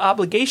 Now, the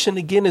obligation,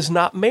 again, is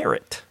not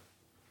merit.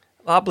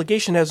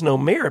 Obligation has no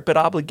merit, but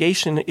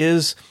obligation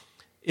is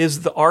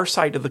our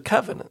side of the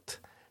covenant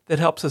that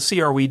helps us see,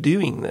 are we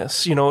doing this?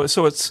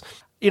 So it's,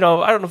 I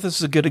don't know if this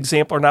is a good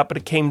example or not, but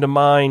it came to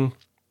mind.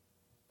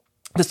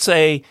 Let's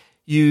say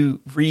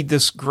you read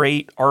this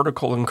great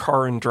article in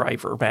Car and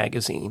Driver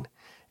magazine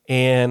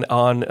and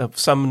on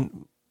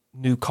some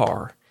new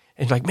car,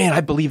 and you're like, man,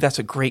 I believe that's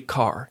a great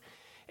car.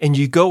 And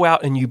you go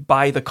out and you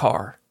buy the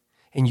car,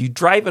 and you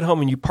drive it home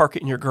and you park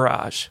it in your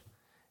garage,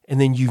 and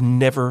then you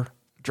never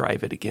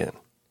drive it again.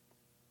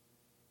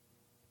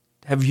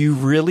 Have you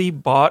really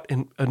bought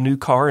a new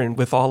car and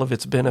with all of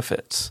its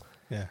benefits?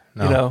 Yeah,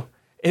 no.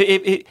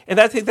 And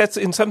I think that's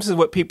in some sense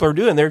what people are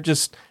doing. They're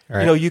just,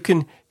 right.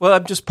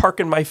 I'm just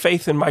parking my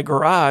faith in my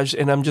garage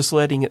and I'm just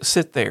letting it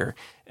sit there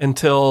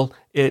until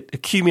it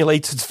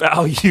accumulates its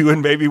value,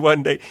 and maybe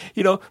one day,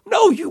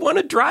 no, you want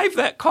to drive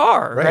that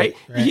car, right?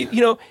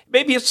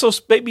 Maybe it's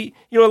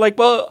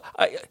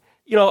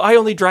I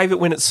only drive it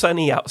when it's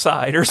sunny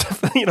outside or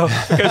something,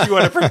 because you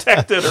want to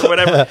protect it or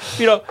whatever.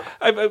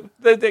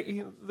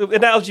 The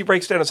analogy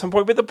breaks down at some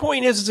point, but the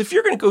point is if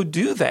you're going to go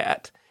do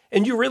that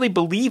and you really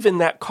believe in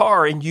that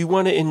car and you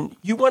want to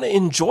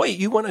enjoy it,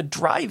 you want to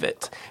drive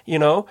it,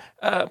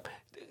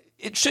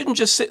 it shouldn't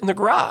just sit in the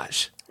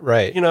garage,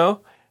 right?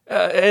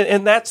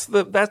 And that's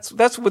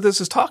what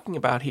this is talking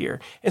about here.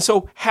 And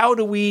so how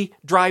do we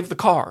drive the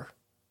car?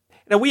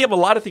 Now, we have a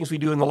lot of things we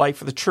do in the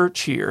life of the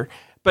church here,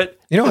 but...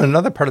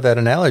 another part of that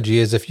analogy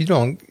is if you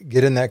don't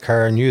get in that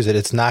car and use it,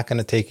 it's not going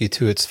to take you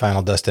to its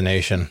final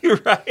destination.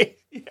 You're right.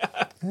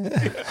 Yeah.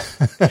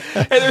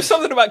 And there's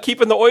something about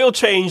keeping the oil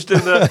changed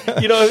and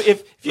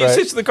if you Right.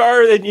 sit in the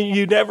car, then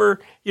you never,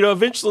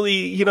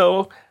 eventually,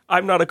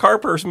 I'm not a car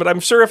person, but I'm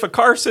sure if a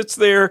car sits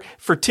there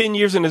for 10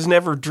 years and is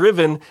never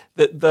driven,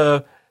 that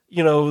the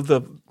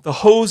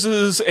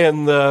hoses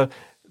and the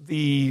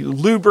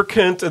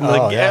lubricant and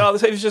all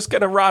this is just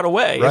going to rot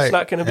away. Right. It's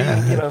not going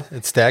to be,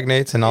 it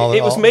stagnates and all.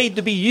 It was made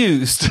to be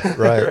used.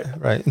 Right.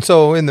 And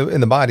so in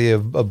the body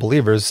of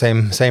believers,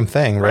 same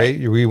thing, right?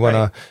 We want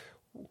to,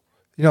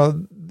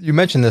 you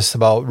mentioned this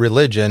about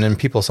religion, and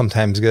people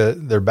sometimes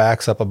get their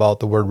backs up about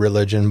the word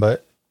religion,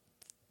 but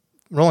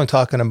we're only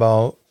talking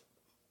about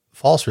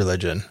false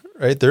religion,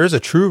 right? There is a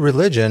true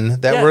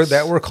religion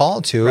that we're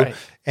called to, right.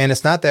 And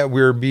it's not that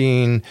we're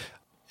being,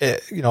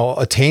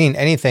 attaining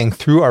anything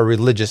through our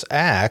religious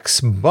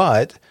acts,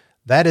 but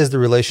that is the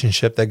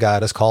relationship that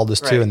God has called us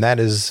to, and that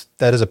is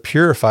a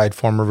purified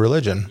form of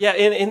religion. Yeah,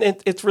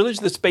 and it's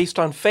religion that's based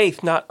on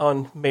faith, not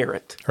on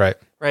merit. Right.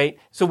 Right?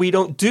 So we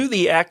don't do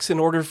the acts in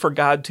order for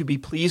God to be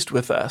pleased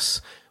with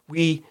us.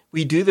 We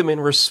do them in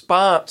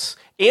response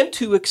and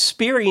to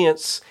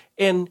experience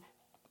and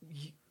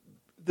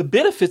the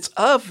benefits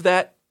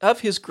of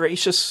his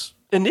gracious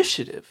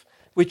initiative,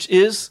 which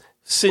is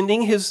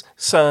sending his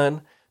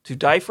son to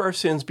die for our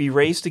sins, be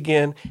raised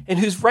again, and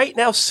who's right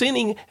now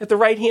sitting at the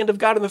right hand of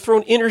God on the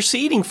throne,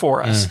 interceding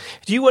for us.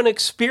 Do you want to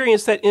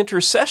experience that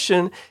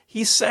intercession?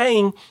 He's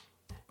saying,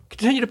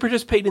 continue to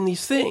participate in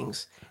these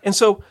things. And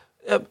so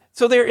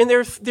there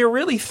are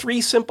really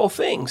three simple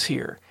things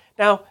here.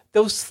 Now,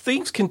 those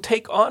things can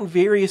take on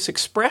various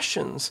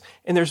expressions,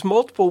 and there's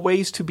multiple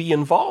ways to be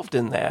involved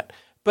in that.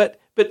 But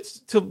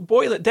to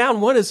boil it down,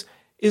 one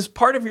is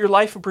part of your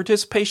life and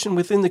participation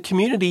within the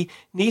community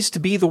needs to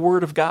be the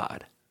Word of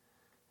God.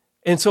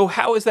 And so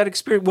how is that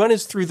experience? One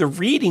is through the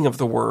reading of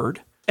the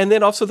Word, and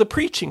then also the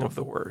preaching of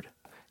the Word.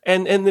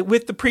 And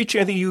with the preaching,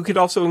 I think you could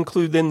also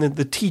include then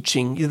the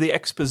teaching, the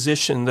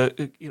exposition,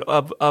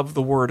 of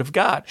the Word of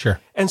God. Sure.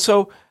 And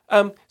so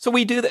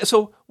we do that.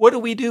 So what do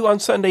we do on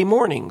Sunday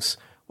mornings?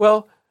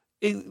 Well,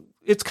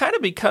 it's kind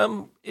of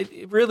become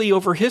really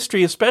over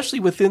history, especially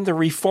within the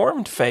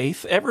Reformed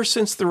faith, ever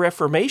since the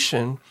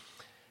Reformation.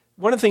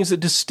 One of the things that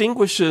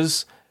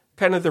distinguishes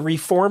kind of the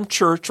Reformed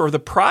Church or the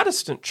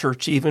Protestant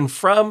Church even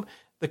from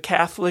the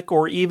Catholic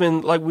or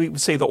even like we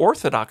would say the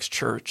Orthodox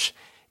Church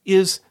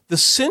is the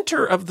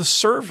center of the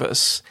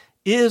service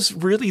is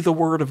really the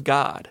Word of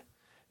God.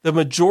 The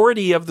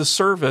majority of the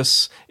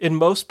service in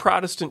most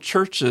Protestant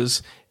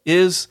churches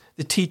is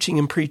the teaching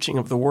and preaching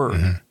of the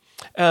Word.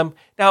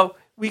 Now,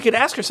 we could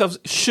ask ourselves,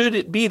 should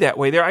it be that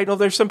way? I know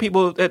there's some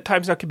people at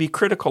times that could be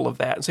critical of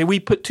that and say we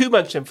put too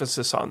much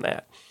emphasis on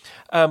that.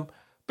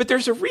 But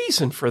there's a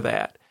reason for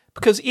that.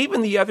 Because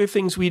even the other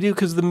things we do,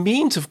 because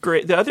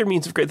the other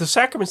means of grace, the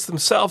sacraments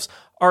themselves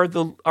are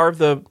the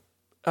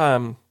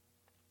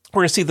we're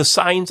going to see the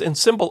signs and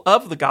symbol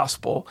of the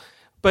gospel,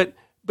 but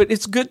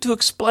it's good to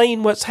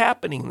explain what's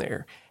happening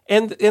there.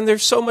 And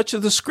there's so much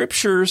of the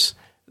scriptures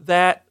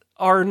that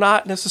are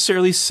not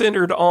necessarily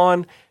centered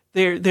on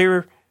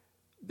they're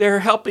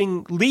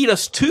helping lead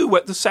us to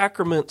what the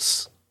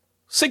sacraments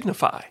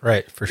signify.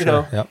 Right, for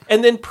sure. Yep.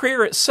 And then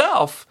prayer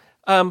itself,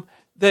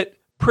 that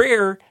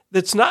prayer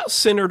that's not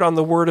centered on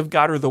the Word of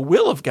God or the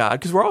will of God,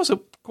 because we're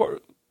also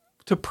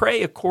to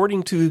pray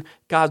according to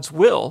God's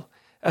will,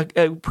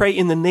 pray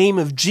in the name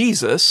of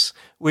Jesus,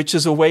 which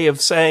is a way of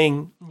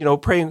saying,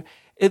 praying.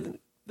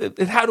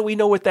 How do we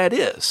know what that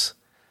is?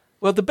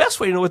 Well, the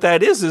best way to know what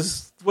that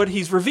is what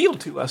He's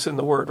revealed to us in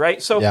the Word,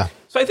 right? So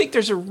I think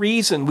there's a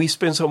reason we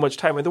spend so much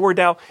time with the Word.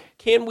 Now,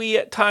 can we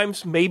at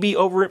times maybe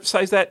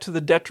overemphasize that to the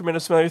detriment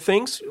of some other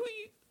things?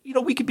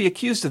 We could be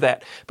accused of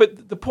that.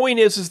 But the point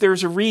is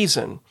there's a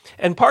reason.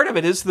 And part of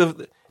it is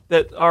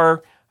that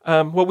our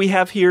what we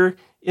have here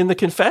in the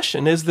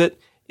confession is that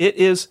it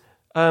is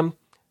one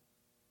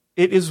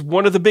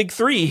of the big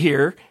three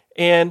here,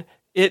 and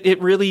it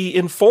really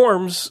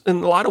informs in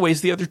a lot of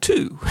ways the other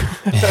two.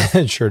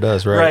 It sure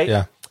does, right?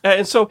 Yeah.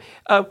 And so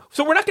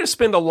we're not going to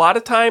spend a lot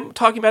of time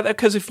talking about that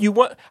because if you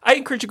want, I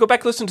encourage you to go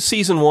back and listen to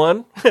season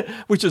 1,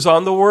 which is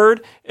on the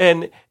Word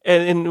and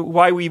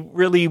why we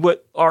really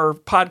what our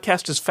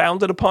podcast is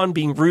founded upon,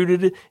 being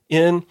rooted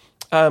in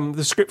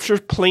the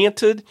Scriptures,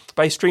 planted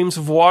by streams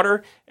of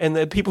water, and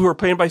the people who are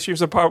planted by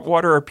streams of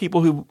water are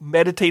people who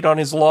meditate on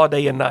His law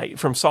day and night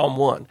from Psalm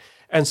 1.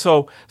 And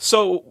so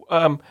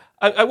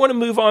I want to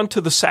move on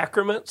to the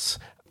sacraments,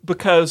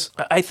 because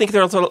I think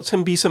there's going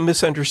to be some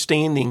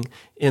misunderstanding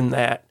in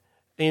that,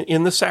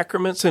 in the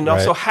sacraments, and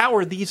also how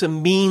are these a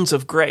means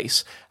of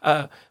grace.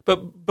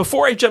 But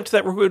before I jump to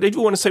that, I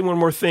do want to say one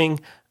more thing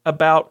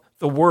about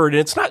the Word. And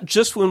it's not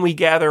just when we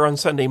gather on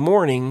Sunday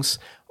mornings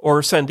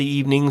or Sunday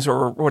evenings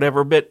or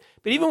whatever, but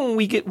even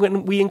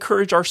when we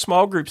encourage our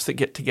small groups that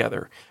get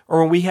together,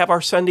 or when we have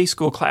our Sunday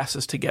school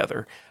classes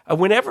together,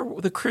 whenever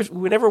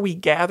we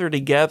gather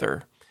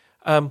together,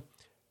 I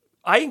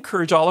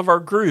encourage all of our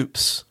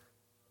groups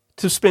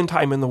to spend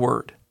time in the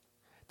Word.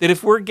 That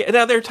if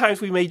now there are times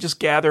we may just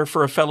gather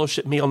for a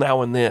fellowship meal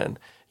now and then,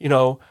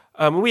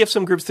 we have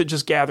some groups that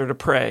just gather to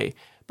pray.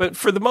 But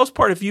for the most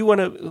part, if you want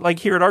to, like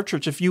here at our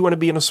church, if you want to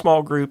be in a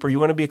small group or you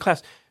want to be a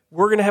class,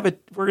 we're going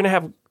to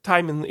have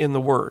time in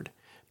the Word,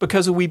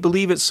 because we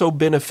believe it's so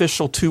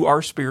beneficial to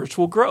our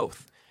spiritual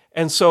growth.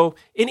 And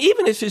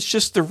even if it's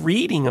just the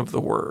reading of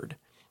the Word,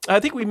 I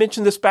think we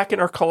mentioned this back in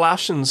our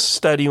Colossians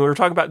study when we were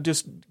talking about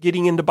just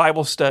getting into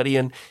Bible study,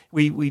 and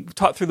we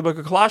taught through the book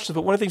of Colossians.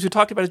 But one of the things we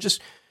talked about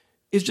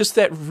is just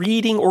that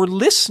reading or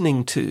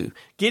listening to,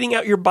 getting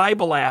out your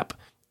Bible app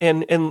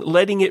and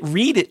letting it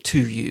read it to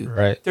you.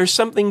 Right. There's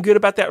something good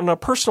about that on a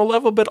personal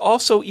level, but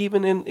also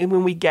even in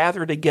when we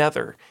gather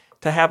together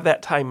to have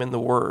that time in the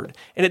Word.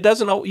 And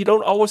you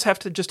don't always have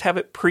to just have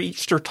it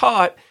preached or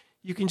taught.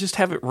 You can just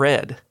have it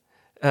read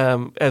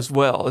as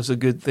well as a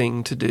good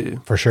thing to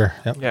do. For sure.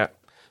 Yep. Yeah.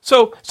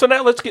 So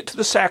now let's get to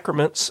the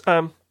sacraments.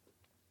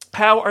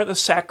 How are the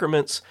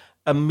sacraments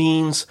a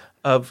means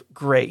of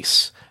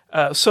grace?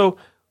 First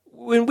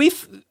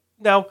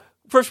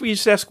we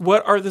just ask,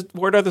 what are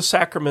the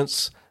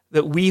sacraments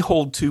that we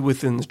hold to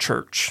within the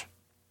church?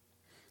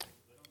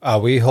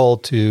 We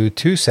hold to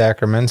two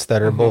sacraments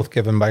that are both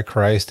given by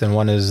Christ, and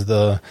one is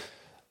the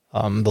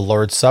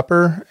Lord's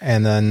Supper,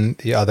 and then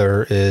the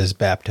other is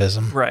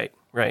baptism. Right.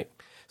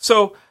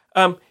 So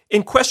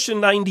in question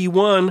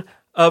 91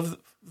 of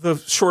the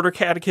Shorter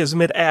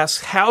Catechism, it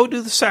asks, how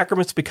do the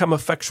sacraments become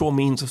effectual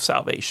means of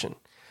salvation?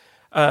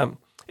 And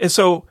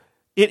so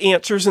it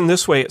answers in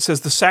this way. It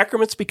says, the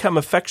sacraments become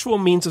effectual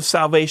means of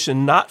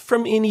salvation, not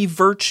from any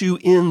virtue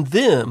in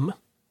them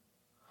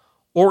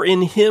or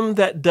in him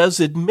that does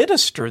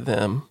administer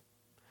them,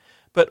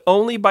 but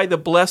only by the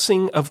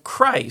blessing of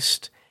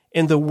Christ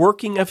and the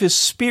working of his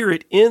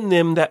Spirit in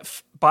them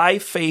that by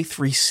faith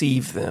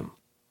receive them.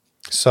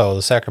 So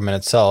the sacrament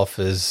itself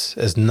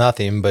is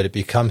nothing, but it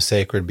becomes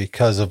sacred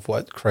because of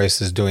what Christ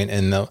is doing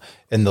in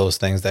those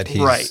things that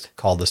he's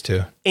called us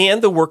to.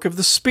 And the work of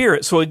the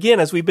Spirit. So again,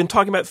 as we've been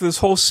talking about through this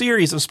whole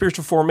series of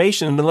spiritual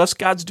formation, unless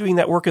God's doing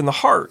that work in the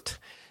heart,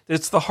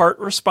 it's the heart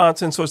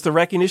response. And so it's the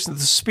recognition that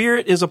the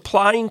Spirit is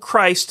applying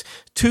Christ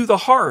to the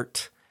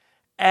heart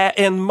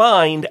and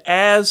mind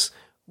as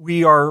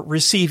we are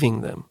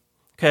receiving them.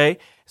 Okay?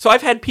 So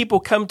I've had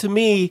people come to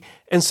me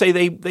and say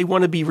they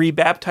want to be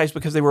rebaptized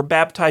because they were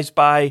baptized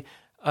by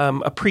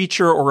a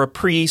preacher or a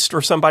priest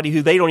or somebody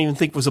who they don't even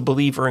think was a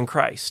believer in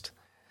Christ.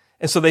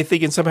 And so they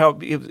think somehow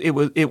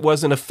it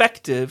wasn't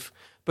effective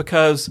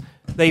because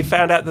they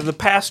found out that the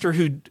pastor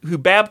who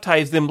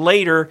baptized them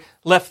later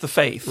left the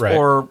faith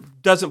or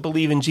doesn't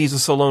believe in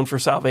Jesus alone for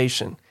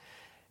salvation.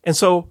 And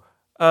so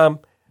so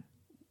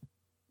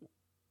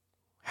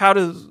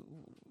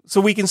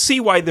we can see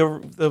why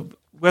the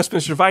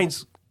Westminster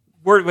Divines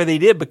word what they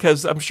did,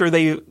 because I'm sure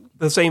the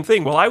same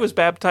thing. Well, I was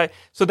baptized.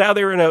 So now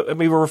they're in a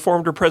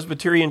Reformed or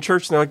Presbyterian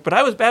church, and they're like, but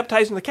I was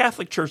baptized in the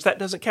Catholic Church. That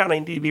doesn't count. I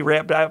need to be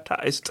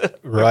rebaptized.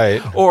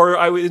 Right. Or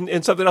I was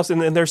in something else.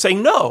 And they're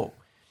saying, no,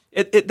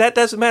 that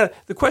doesn't matter.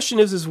 The question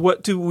is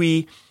what do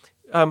we,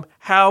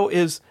 how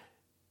is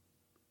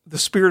the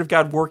Spirit of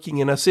God working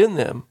in us in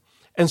them?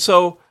 And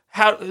so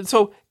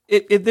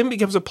it then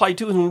becomes applied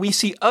to when we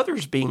see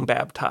others being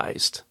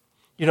baptized.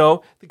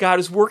 God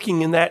is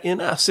working in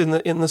us in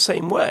the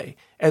same way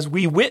as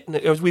we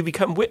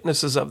become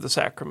witnesses of the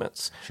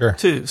sacraments,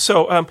 too.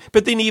 So,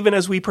 but then even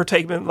as we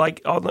partake in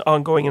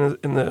ongoing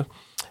in the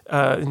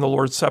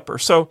Lord's Supper.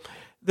 So,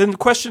 then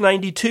question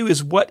 92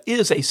 is, what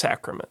is a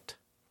sacrament?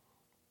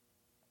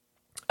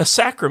 A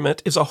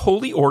sacrament is a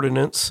holy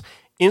ordinance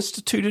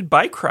instituted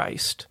by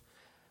Christ.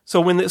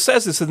 So when it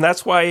says this, and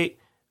that's why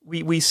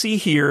we see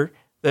here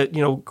that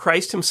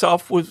Christ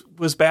himself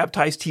was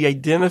baptized. He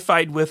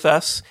identified with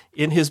us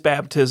in his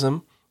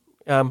baptism,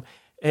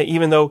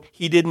 even though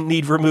he didn't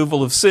need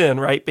removal of sin,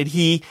 right? But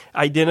he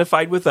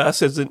identified with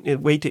us as a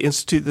way to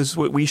institute this is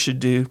what we should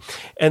do.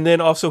 And then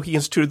also he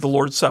instituted the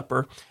Lord's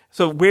Supper.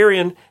 So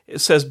wherein it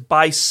says,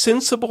 by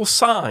sensible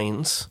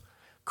signs,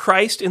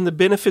 Christ and the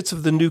benefits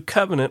of the new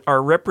covenant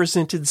are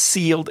represented,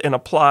 sealed, and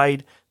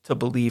applied to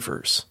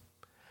believers.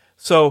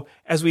 So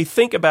as we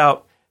think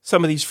about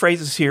some of these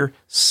phrases here,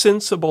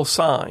 sensible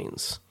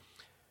signs.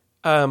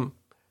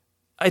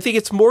 I think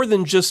it's more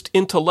than just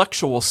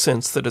intellectual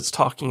sense that it's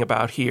talking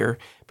about here,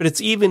 but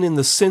it's even in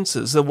the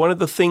senses. One of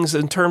the things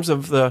in terms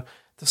of the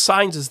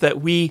signs is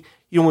that when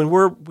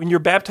you're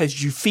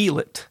baptized, you feel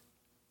it,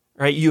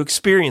 right? You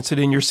experience it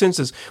in your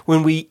senses.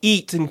 When we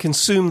eat and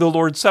consume the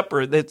Lord's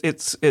Supper,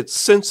 it's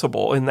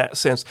sensible in that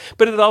sense,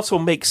 but it also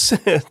makes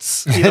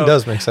sense. It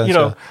does make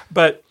sense.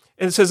 But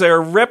it says they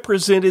are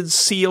represented,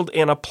 sealed,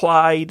 and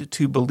applied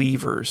to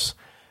believers.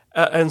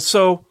 And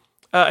so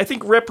I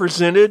think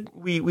represented,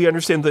 we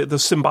understand the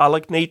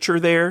symbolic nature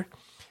there.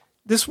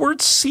 This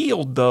word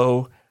sealed,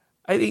 though,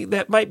 I think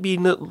that might be.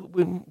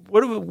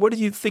 What do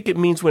you think it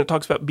means when it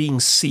talks about being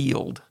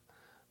sealed?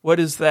 What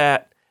is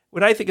that?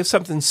 When I think of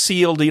something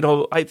sealed,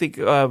 I think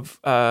of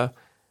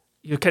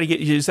you kind of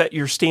get. Is that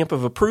your stamp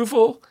of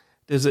approval?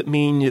 Does it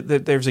mean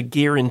that there's a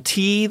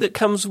guarantee that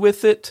comes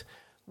with it?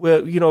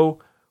 Well,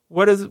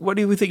 what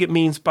do you think it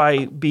means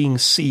by being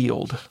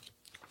sealed?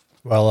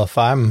 Well, if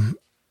I'm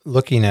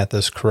looking at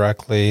this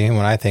correctly,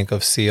 when I think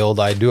of sealed,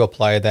 I do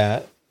apply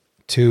that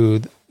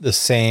to the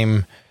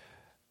same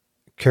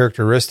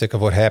characteristic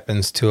of what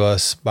happens to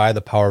us by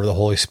the power of the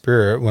Holy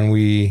Spirit when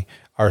we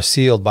are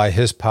sealed by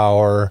His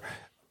power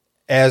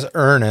as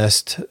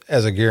earnest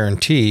as a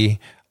guarantee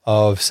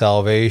of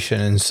salvation.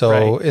 And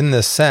so in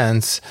this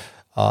sense,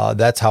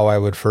 that's how I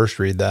would first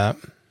read that.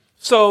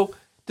 So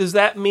does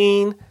that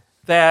mean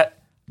that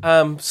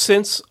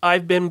since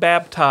I've been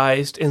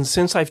baptized and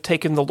since I've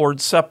taken the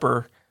Lord's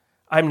Supper,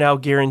 I'm now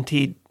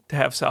guaranteed to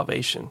have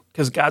salvation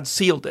because God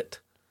sealed it?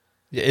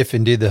 If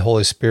indeed the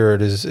Holy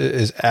Spirit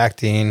is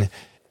acting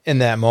in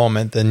that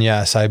moment, then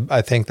yes,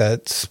 I think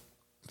that's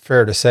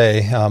fair to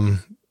say.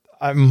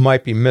 I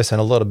might be missing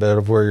a little bit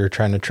of where you're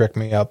trying to trick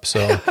me up. So,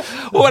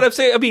 well, what I'm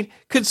saying,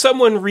 could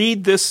someone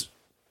read this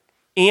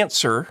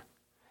answer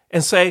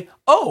and say,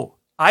 "Oh,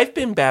 I've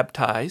been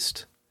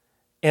baptized,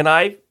 and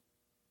I've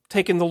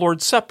taken the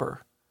Lord's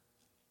Supper,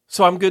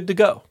 so I'm good to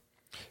go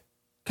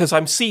because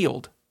I'm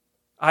sealed.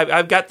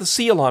 I've got the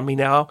seal on me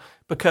now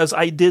because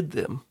I did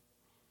them."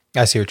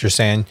 I see what you're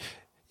saying.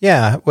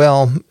 Yeah,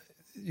 well,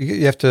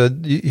 you have to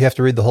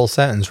read the whole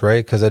sentence,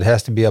 right? Because it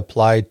has to be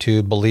applied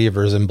to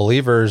believers, and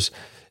believers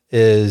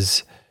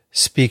is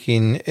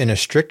speaking in a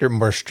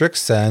more strict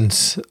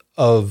sense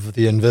of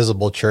the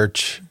invisible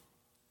church.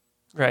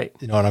 Right.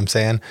 You know what I'm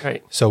saying?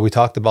 Right. So we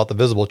talked about the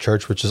visible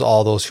church, which is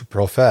all those who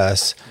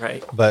profess.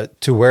 Right. But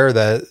to where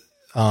that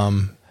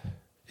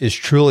is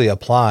truly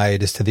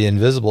applied is to the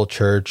invisible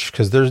church,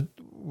 because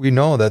we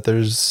know that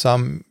there's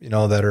some,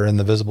 that are in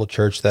the visible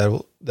church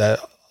that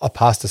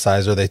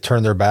apostatize, or they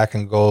turn their back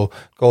and go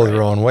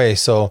their own way.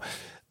 So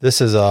this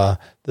is a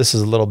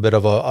little bit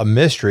of a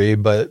mystery,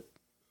 but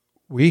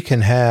we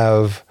can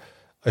have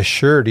a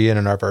surety in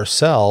and of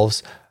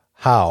ourselves.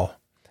 How?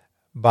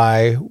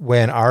 By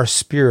when our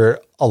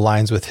spirit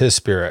aligns with His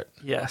Spirit.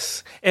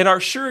 Yes. And our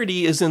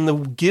surety is in the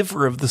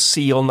giver of the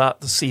seal,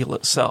 not the seal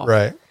itself.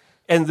 Right.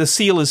 And the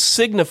seal is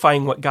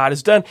signifying what God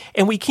has done.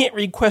 And we can't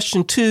read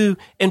question 2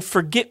 and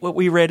forget what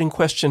we read in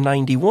question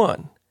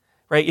 91.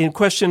 Right? In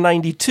question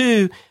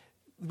 92,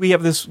 we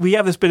have this,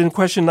 but in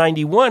question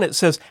 91, it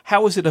says,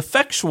 how is it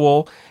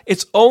effectual?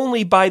 It's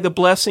only by the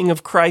blessing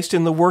of Christ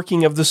and the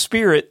working of the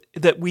Spirit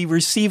that we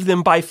receive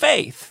them by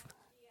faith.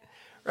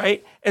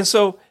 Right? And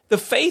so the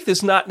faith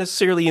is not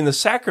necessarily in the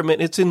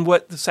sacrament, it's in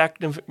what the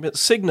sacrament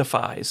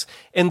signifies.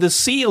 And the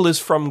seal is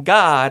from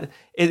God,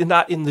 and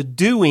not in the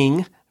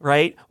doing,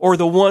 right? Or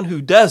the one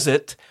who does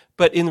it,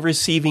 but in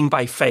receiving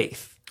by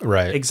faith.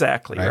 Right.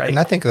 Exactly, right? And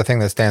I think the thing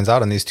that stands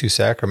out in these two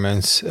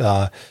sacraments,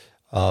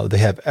 they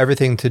have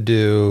everything to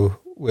do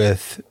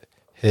with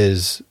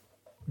His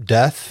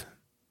death,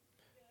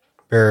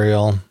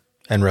 burial,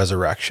 and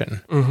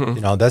resurrection.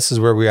 Mm-hmm. This is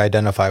where we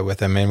identify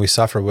with Him, and we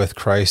suffer with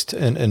Christ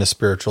in a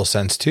spiritual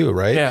sense too,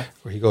 right? Yeah.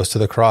 Where He goes to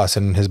the cross,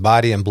 and His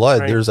body and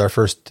blood. Right. There's our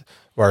first,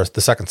 or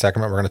the second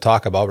sacrament we're going to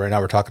talk about. Right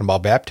now we're talking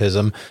about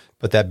baptism,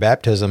 but that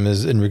baptism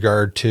is in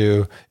regard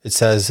to, it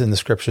says in the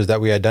scriptures that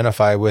we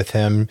identify with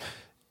Him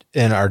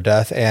in our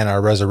death and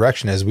our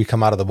resurrection. As we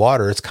come out of the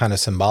water, it's kind of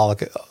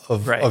symbolic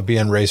of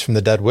being raised from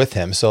the dead with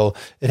Him. So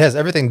it has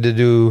everything to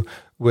do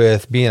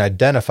with being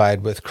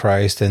identified with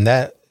Christ, and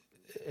that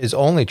is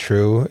only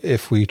true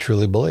if we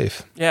truly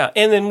believe. Yeah,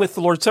 and then with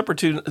the Lord's Supper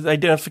too, the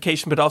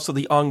identification, but also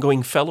the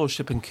ongoing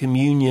fellowship and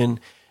communion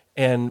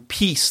and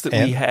peace that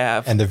we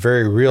have. And the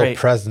very real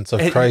presence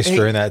of Christ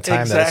during that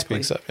time that it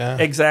speaks of. Yeah.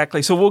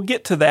 Exactly. So we'll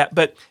get to that.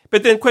 But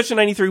then question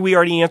 93, we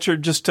already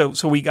answered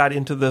so we got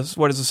into this,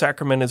 what is the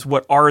sacrament, is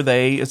what are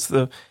they? It's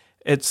the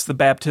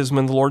baptism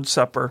and the Lord's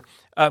Supper.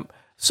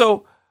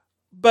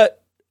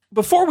 But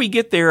before we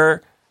get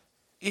there,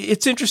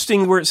 it's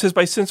interesting where it says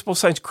by sensible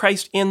signs,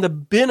 Christ and the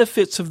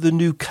benefits of the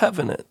new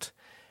covenant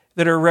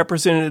that are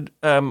represented,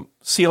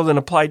 sealed and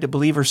applied to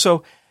believers.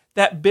 So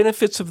that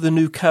benefits of the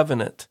new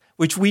covenant,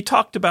 which we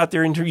talked about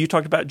there, you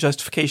talked about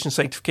justification,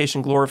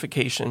 sanctification,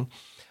 glorification.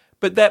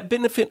 But that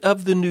benefit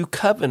of the new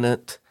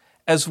covenant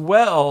as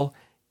well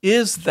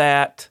is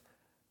that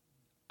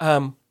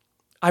I'm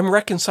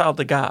reconciled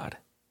to God,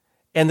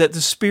 and that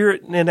the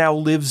Spirit now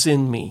lives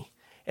in me,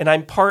 and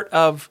I'm part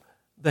of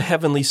the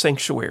heavenly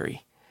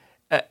sanctuary.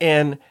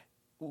 And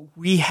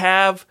we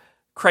have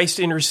Christ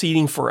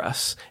interceding for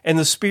us, and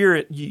the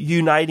Spirit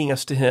uniting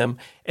us to Him.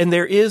 And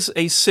there is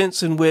a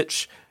sense in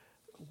which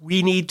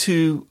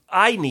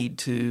I need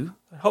to,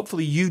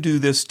 hopefully you do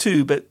this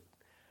too, but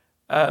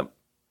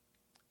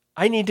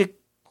I need to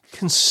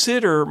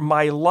consider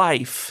my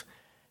life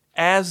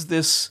as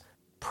this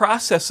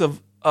process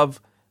of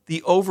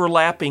the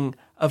overlapping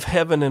of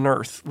heaven and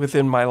earth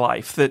within my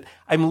life, that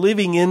I'm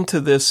living into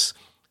this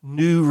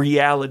new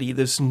reality,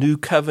 this new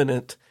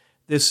covenant,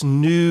 this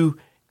new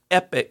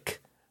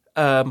epic,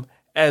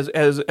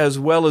 as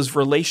well as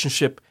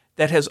relationship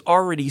that has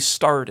already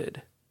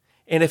started.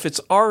 And if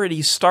it's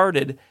already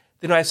started,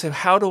 then I say,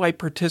 how do I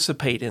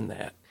participate in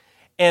that?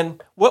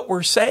 And what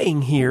we're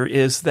saying here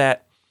is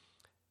that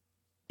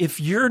if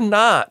you're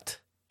not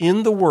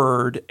in the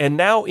Word and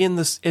now in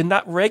this and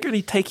not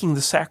regularly taking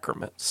the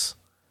sacraments,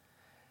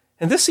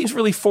 and this seems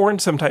really foreign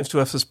sometimes to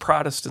us as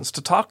Protestants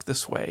to talk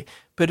this way,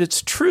 but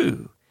it's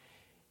true.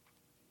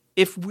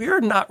 If we're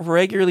not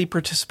regularly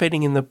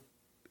participating in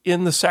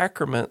the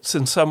sacraments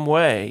in some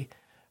way,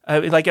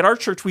 like at our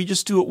church, we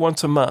just do it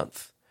once a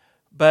month.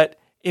 But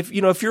if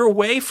you're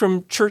away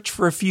from church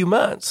for a few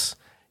months,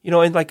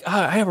 and like,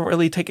 I haven't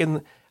really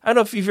taken, I don't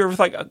know if you've ever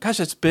thought, gosh,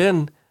 it's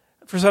been,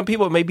 for some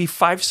people, it may be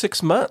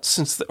 5-6 months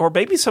since, or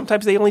maybe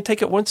sometimes they only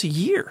take it once a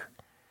year.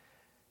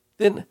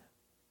 Then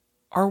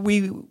are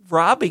we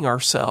robbing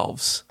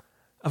ourselves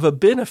of a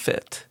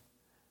benefit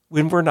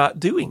when we're not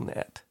doing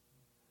that?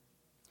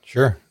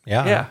 Sure.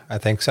 Yeah. I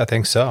think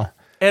so.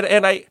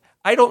 And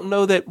I don't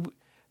know that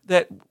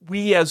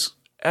we as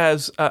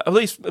at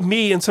least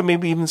me and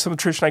maybe even some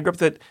tradition I grew up,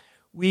 that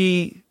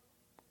we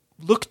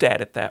looked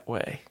at it that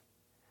way,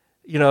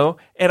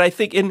 And I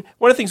think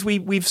one of the things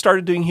we've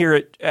started doing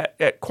here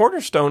at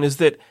Cornerstone is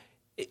that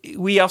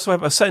we also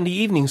have a Sunday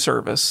evening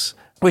service,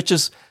 which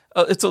is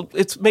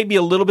it's maybe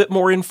a little bit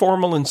more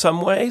informal in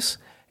some ways,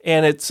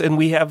 and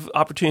we have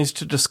opportunities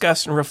to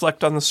discuss and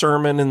reflect on the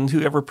sermon, and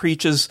whoever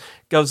preaches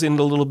goes in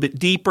a little bit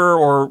deeper,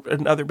 or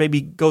another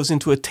maybe goes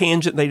into a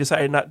tangent. They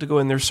decided not to go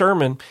in their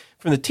sermon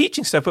from the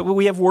teaching stuff, but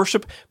we have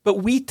worship.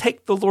 But we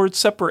take the Lord's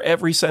Supper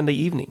every Sunday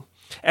evening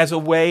as a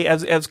way,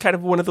 as kind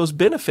of one of those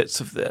benefits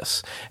of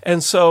this.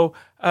 And so,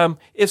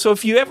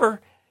 if you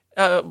ever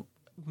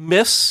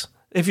miss.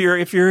 If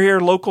you're here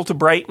local to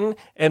Brighton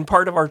and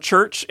part of our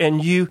church,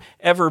 and you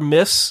ever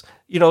miss,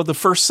 the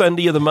first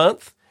Sunday of the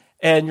month,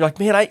 and you're like,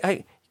 man,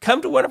 I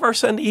come to one of our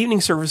Sunday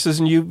evening services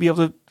and you'll be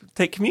able to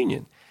take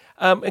communion.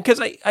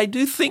 Because I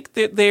do think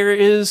that there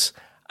is,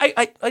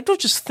 I don't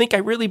just think, I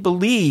really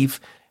believe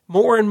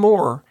more and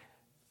more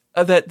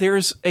that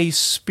there's a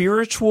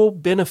spiritual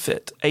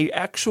benefit, a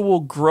actual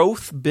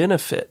growth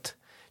benefit.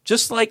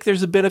 Just like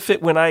there's a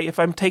benefit if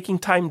I'm taking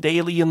time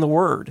daily in the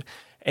Word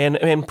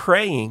and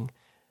praying,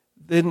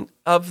 then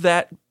of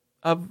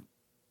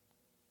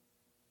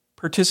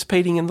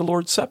participating in the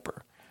Lord's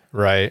Supper.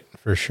 Right,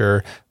 for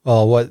sure.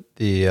 Well, what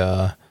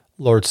the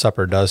Lord's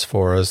Supper does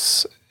for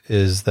us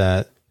is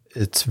that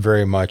it's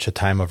very much a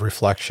time of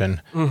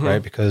reflection,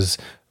 right? Because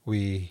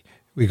we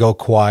go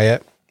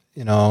quiet,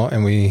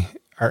 and we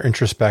are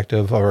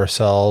introspective of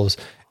ourselves,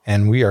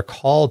 and we are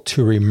called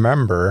to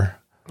remember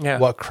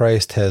what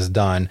Christ has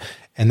done.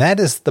 And that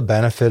is the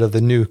benefit of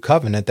the new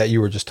covenant that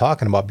you were just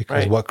talking about,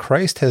 because what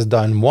Christ has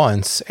done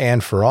once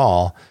and for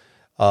all,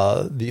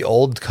 the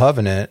old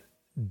covenant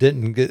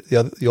didn't get,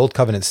 the old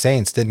covenant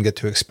saints didn't get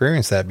to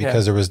experience that,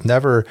 because there was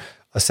never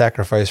a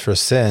sacrifice for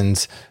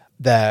sins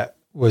that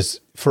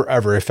was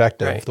forever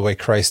effective the way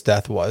Christ's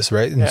death was,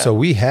 right? And so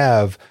we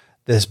have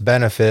this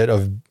benefit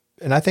of,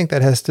 and I think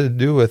that has to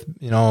do with,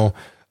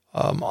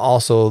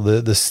 also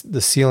the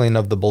sealing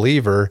of the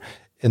believer,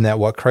 in that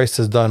what Christ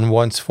has done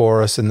once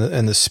for us in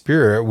the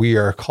Spirit, we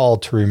are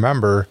called to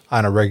remember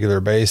on a regular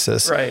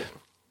basis. Right.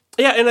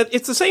 Yeah, and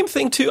it's the same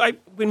thing too.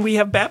 When we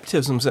have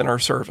baptisms in our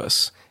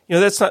service,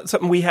 that's not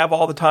something we have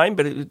all the time,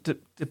 but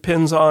it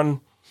depends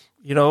on,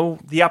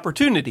 the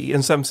opportunity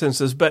in some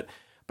senses. But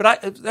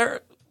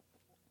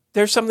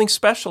there's something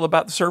special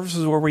about the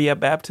services where we have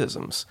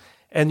baptisms.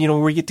 And,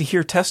 we get to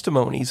hear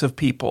testimonies of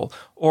people,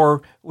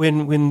 or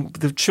when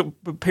the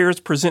parents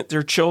present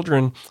their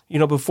children,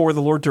 before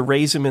the Lord to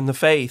raise them in the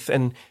faith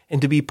and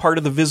to be part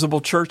of the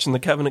visible church and the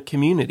covenant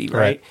community,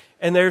 right?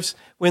 And there's,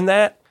 when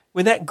that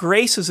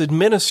grace is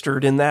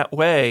administered in that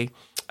way,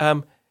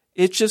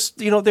 it's just,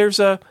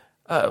 there's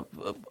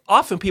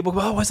often people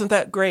go, oh, wasn't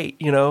that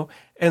great,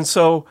 And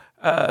so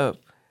I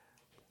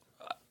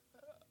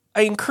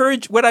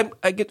encourage,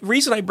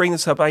 reason I bring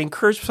this up, I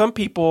encourage some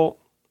people,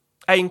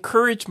 I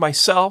encourage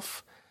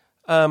myself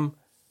to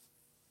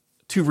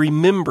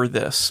remember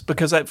this,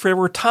 because there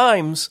were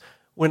times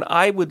when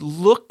I would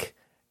look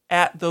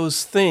at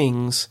those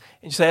things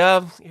and say,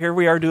 oh, here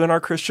we are doing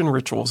our Christian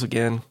rituals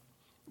again,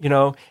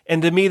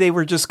 and to me they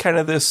were just kind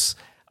of this,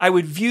 I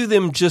would view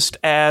them just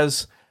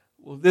as,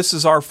 well, this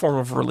is our form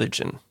of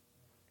religion,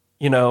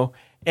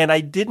 and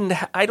I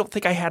don't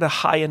think I had a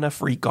high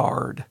enough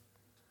regard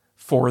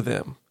for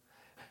them.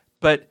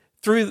 But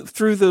through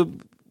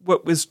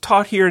what was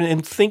taught here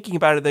and thinking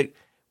about it, that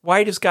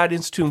why does God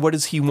institute and what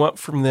does He want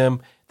from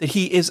them?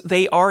 That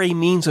they are a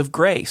means of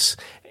grace.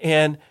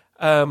 And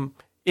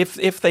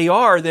if they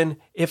are, then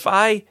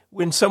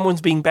when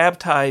someone's being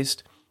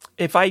baptized,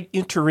 if I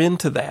enter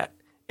into that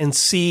and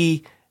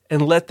see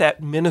and let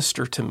that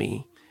minister to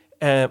me,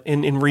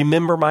 and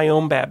remember my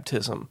own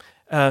baptism,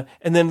 and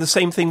then the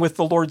same thing with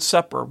the Lord's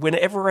Supper.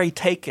 Whenever I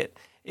take it,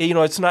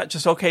 it's not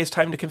just, okay, it's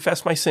time to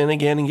confess my sin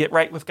again and get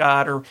right with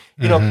God, or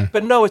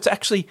but no, it's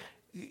actually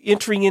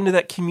entering into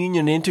that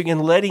communion, entering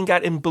and letting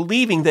God, and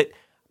believing that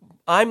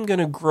I'm going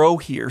to grow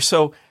here.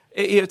 So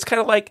it's kind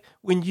of like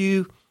when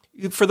you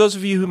for those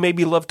of you who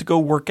maybe love to go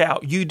work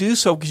out, you do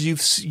so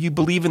because you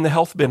believe in the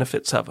health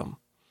benefits of them,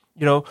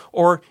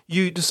 or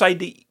you decide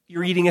that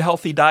you're eating a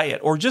healthy diet,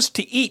 or just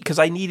to eat because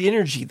I need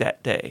energy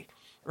that day,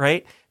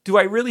 right? Do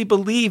I really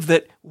believe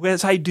that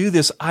as I do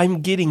this,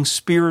 I'm getting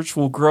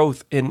spiritual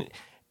growth and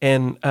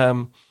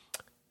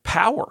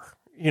power,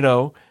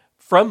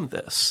 from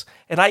this?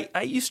 And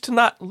I used to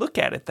not look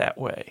at it that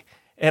way.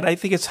 And I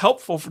think it's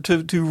helpful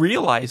to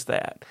realize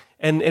that.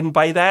 And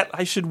by that,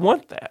 I should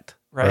want that,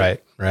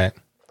 right? Right.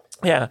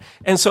 Yeah.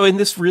 And so,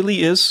 this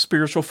really is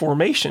spiritual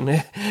formation,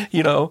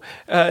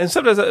 and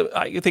sometimes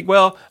I think,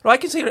 well, I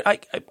consider,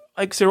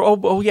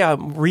 oh yeah,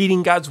 I'm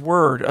reading God's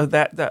word,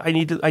 that I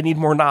need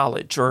more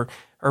knowledge or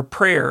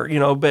prayer,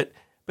 but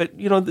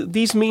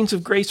these means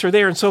of grace are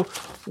there. And so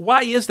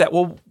why is that?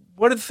 Well,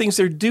 one of the things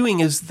they're doing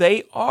is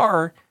they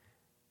are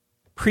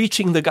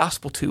preaching the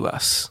gospel to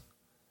us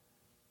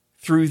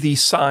through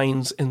these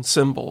signs and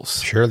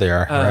symbols. Sure they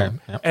are. Right.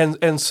 Yep.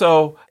 And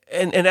so,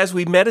 as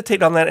we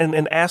meditate on that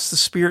and ask the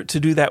Spirit to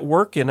do that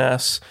work in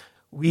us,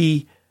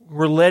 we're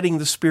letting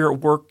the Spirit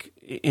work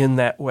in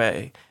that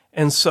way.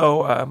 And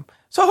so,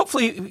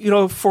 hopefully,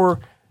 for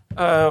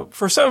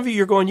some of you,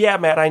 you're going, yeah,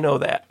 Matt, I know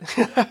that,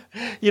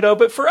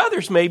 but for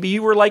others, maybe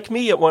you were like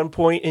me at one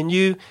point and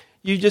you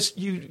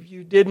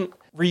didn't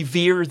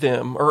revere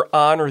them or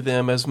honor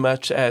them as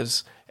much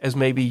as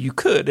maybe you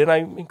could. And I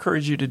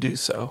encourage you to do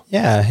so.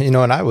 Yeah.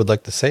 And I would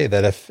like to say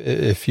that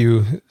if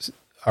you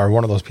are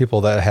one of those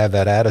people that have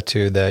that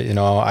attitude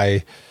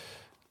that,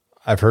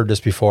 I've heard this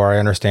before, I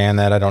understand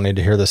that, I don't need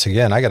to hear this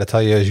again. I got to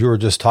tell you, as you were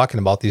just talking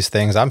about these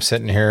things, I'm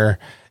sitting here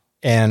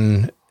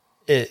and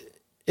it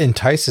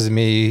entices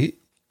me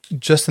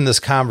just in this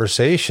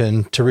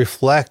conversation to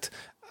reflect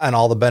on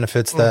all the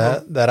benefits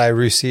that I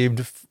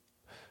received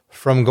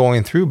from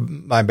going through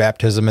my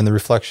baptism and the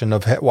reflection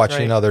of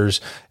watching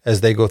others as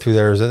they go through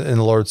theirs in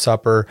the Lord's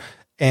Supper.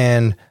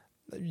 And,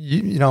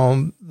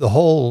 the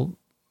whole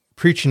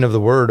preaching of the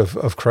word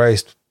of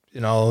Christ,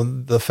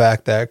 the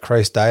fact that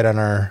Christ died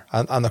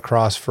on the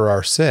cross for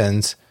our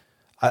sins,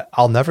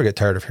 I'll never get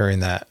tired of hearing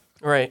that.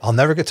 Right. I'll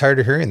never get tired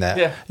of hearing that.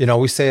 Yeah.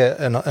 We say it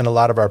in a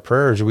lot of our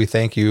prayers. We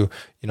thank you,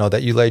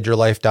 that you laid your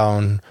life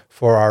down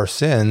for our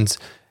sins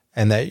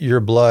and that your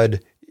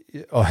blood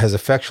has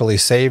effectually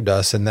saved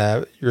us and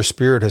that your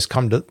Spirit has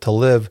come to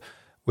live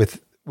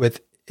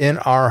within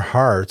our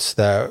hearts,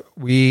 that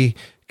we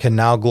can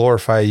now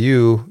glorify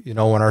you, when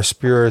our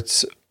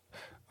spirits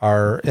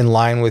are in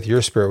line with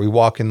your Spirit. We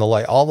walk in the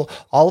light. All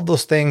of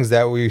those things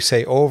that we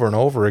say over and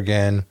over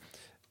again.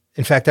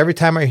 In fact, every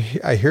time I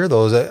hear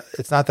those,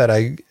 it's not that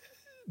I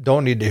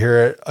don't need to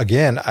hear it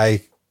again.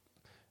 I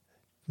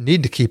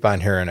need to keep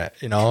on hearing it,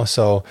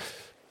 so.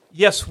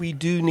 Yes, we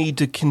do need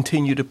to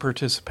continue to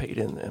participate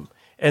in them.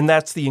 And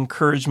that's the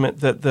encouragement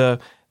that the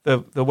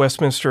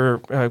Westminster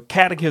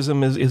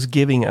Catechism is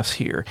giving us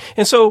here.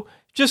 And so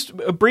just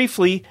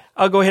briefly,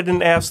 I'll go ahead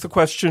and ask the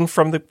question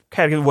from the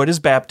Catechism, what is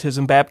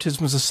baptism?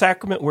 Baptism is a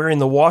sacrament wherein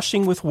the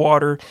washing with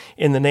water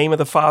in the name of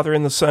the Father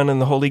and the Son and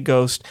the Holy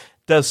Ghost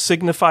does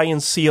signify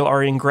and seal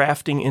our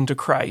engrafting into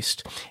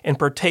Christ and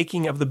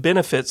partaking of the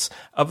benefits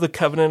of the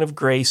covenant of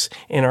grace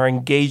and our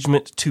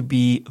engagement to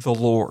be the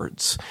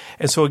Lord's.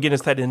 And so again,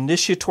 it's that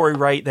initiatory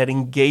rite, that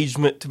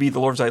engagement to be the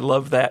Lord's. I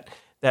love that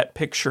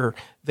picture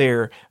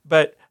there.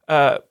 But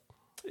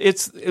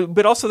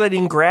but also that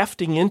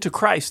engrafting into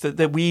Christ,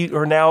 that we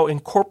are now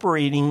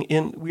incorporated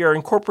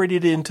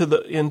into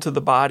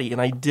the body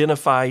and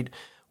identified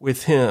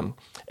with Him.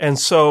 And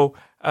so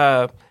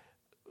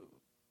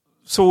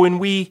when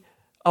we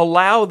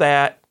allow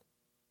that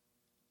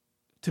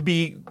to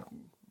be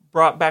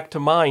brought back to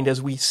mind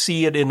as we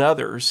see it in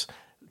others,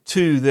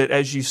 too, that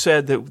as you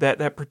said,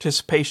 that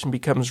participation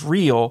becomes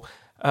real.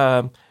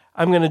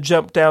 I'm going to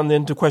jump down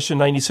then to question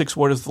 96,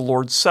 what is the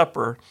Lord's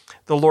Supper?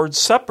 The Lord's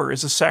Supper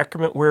is a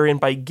sacrament wherein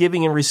by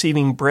giving and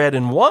receiving bread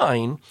and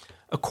wine,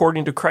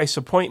 according to Christ's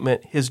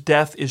appointment, His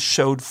death is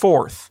showed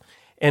forth.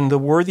 And the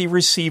worthy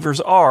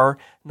receivers are,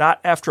 not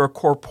after a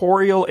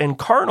corporeal and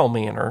carnal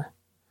manner,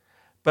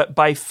 but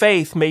by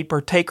faith made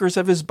partakers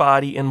of His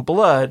body and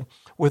blood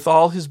with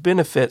all His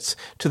benefits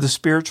to the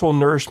spiritual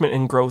nourishment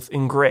and growth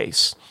in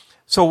grace.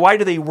 So why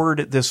do they word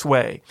it this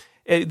way?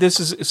 This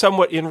is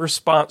somewhat in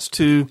response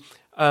to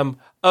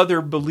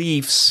other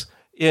beliefs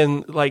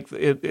in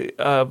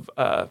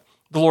the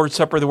Lord's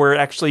Supper, where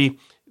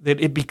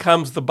it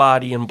becomes the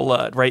body and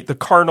blood, right? The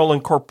carnal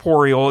and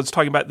corporeal, it's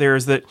talking about there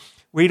is that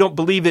we don't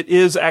believe it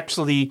is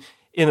actually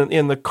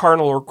in the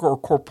carnal or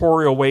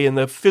corporeal way, in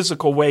the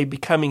physical way,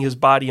 becoming His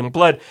body and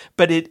blood,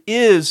 but it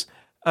is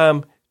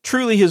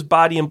truly His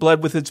body and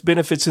blood with its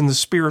benefits in the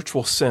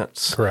spiritual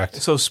sense. Correct.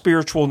 So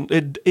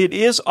it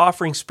is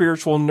offering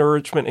spiritual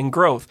nourishment and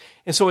growth.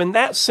 And so in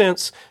that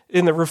sense,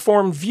 in the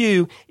Reformed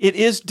view, it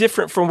is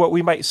different from what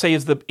we might say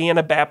is the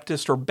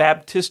Anabaptist or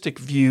Baptistic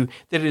view,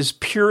 that it is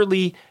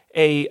purely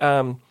a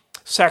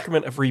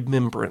sacrament of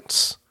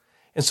remembrance.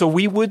 And so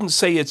we wouldn't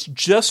say it's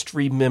just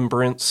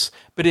remembrance,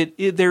 but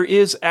there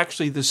is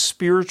actually the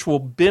spiritual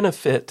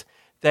benefit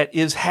that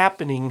is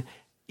happening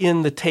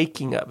in the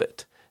taking of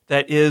it.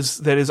 that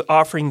is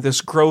offering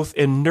this growth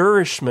and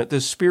nourishment,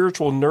 this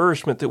spiritual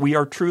nourishment that we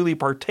are truly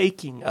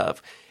partaking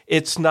of.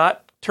 It's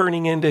not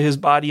turning into his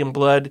body and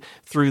blood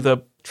through the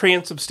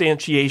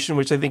transubstantiation,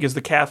 which I think is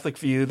the Catholic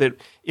view, that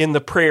in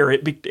the prayer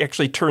it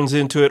actually turns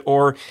into it,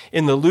 or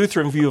in the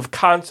Lutheran view of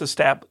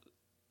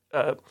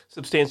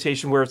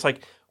consubstantiation, where it's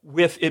like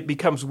it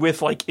becomes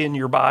like in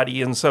your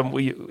body in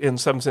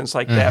some sense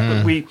like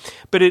that.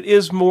 But it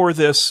is more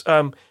this.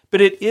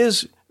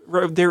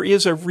 There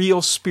is a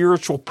real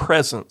spiritual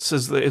presence,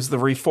 is the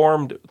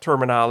Reformed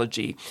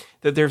terminology,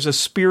 that there's a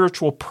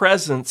spiritual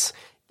presence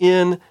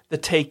in the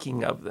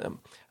taking of them.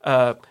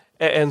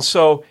 And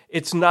so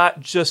it's not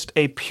just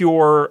a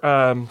pure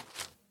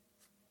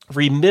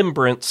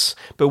remembrance,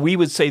 but we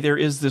would say there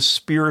is this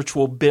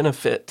spiritual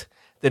benefit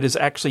that is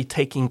actually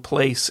taking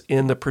place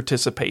in the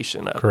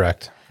participation of.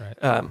 Correct.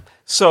 Right.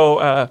 So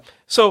I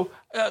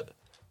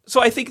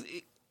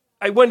think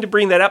I wanted to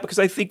bring that up because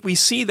I think we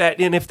see that,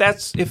 and if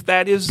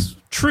that is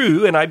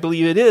true, and I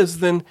believe it is,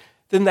 then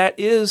that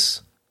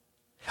is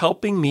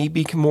helping me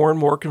become more and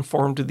more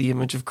conformed to the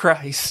image of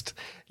Christ.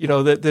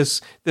 That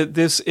this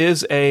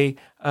is a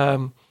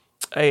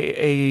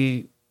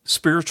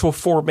spiritual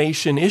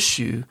formation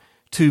issue,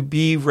 to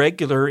be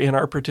regular in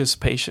our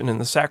participation in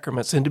the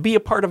sacraments and to be a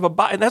part of a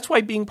body. And that's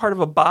why being part of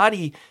a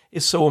body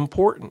is so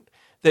important,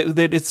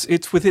 that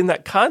it's within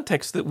that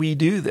context that we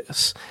do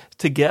this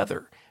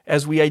together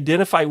as we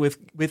identify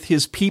with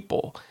his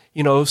people.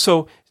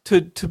 So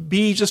to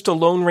be just a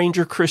Lone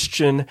Ranger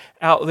Christian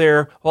out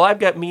there, well, I've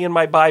got me and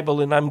my Bible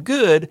and I'm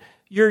good,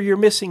 you're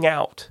missing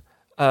out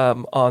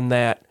on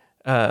that.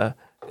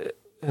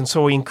 And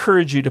so we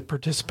encourage you to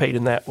participate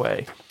in that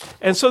way.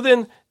 And so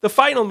then the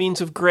final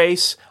means of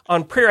grace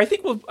on prayer, I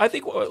think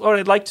what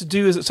I'd like to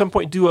do is at some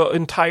point do an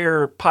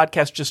entire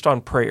podcast just on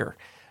prayer.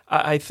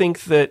 I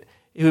think that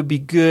it would be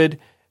good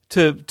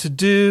to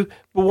do,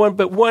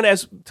 but one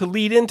as to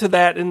lead into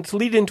that and to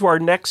lead into our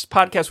next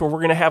podcast, where we're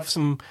going to have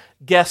some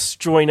guests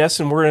join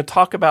us, and we're going to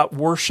talk about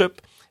worship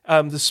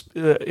within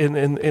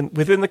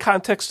the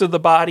context of the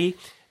body.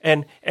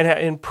 And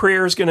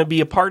prayer is going to be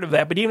a part of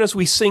that. But even as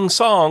we sing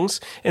songs,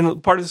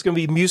 and part of this is going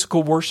to be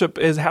musical worship,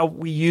 is how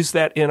we use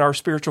that in our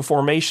spiritual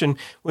formation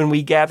when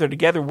we gather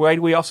together. Why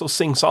do we also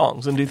sing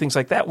songs and do things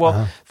like that?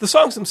 Well, the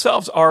songs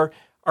themselves are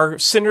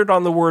centered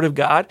on the Word of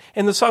God,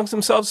 and the songs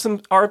themselves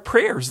are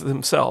prayers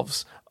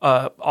themselves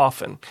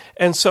often.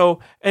 And so,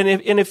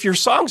 if your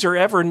songs are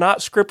ever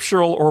not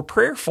scriptural or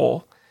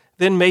prayerful,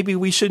 then maybe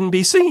we shouldn't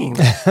be singing.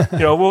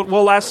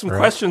 We'll ask some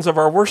questions of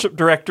our worship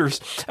directors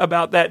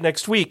about that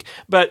next week.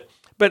 But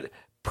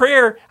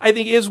prayer, I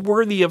think, is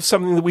worthy of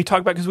something that we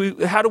talk about,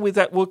 because how do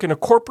that work in a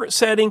corporate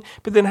setting?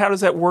 But then how does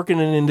that work in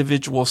an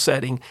individual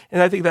setting?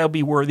 And I think that'll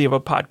be worthy of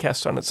a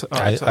podcast on its own.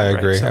 I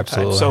agree,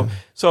 absolutely.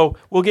 So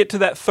we'll get to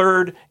that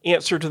third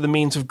answer to the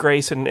means of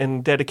grace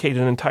and dedicate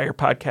an entire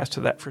podcast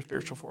to that for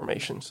spiritual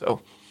formation. So,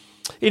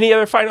 any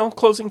other final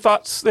closing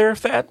thoughts there,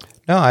 Thad?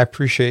 No, I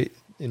appreciate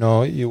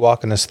you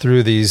walking us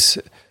through these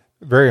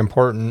very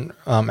important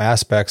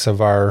aspects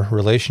of our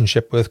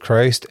relationship with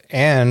Christ,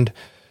 and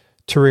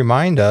to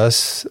remind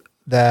us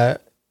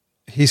that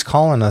he's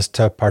calling us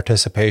to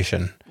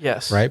participation.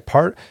 Yes. Right?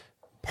 Part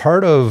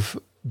of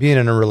being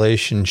in a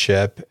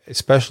relationship,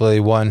 especially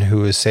one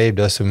who has saved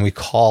us and we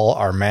call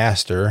our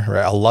master,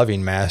 right? A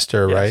loving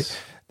master, yes.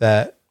 Right?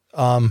 That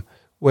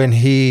when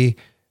he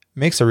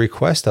makes a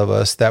request of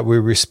us, that we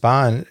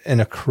respond in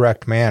a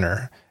correct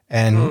manner.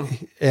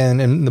 And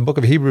in the book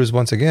of Hebrews,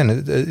 once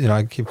again,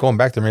 I keep going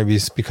back there. Maybe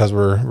it's because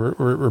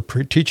we're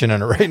teaching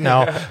in it right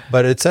now,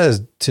 but it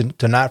says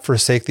to not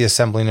forsake the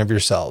assembling of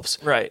yourselves.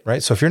 Right.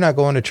 Right. So if you're not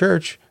going to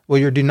church, well,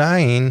 you're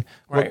denying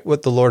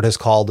what the Lord has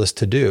called us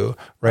to do.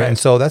 Right. And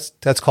so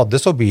that's called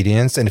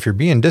disobedience. And if you're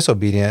being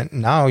disobedient,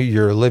 now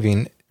you're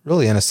living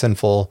really in a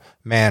sinful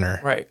manner.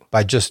 Right.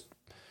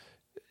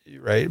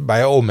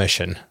 By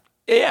omission.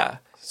 Yeah.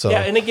 So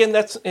yeah. And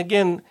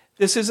again,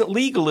 this isn't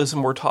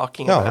legalism we're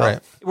talking about. Right.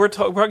 We're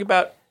talking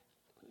about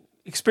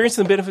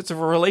experiencing the benefits of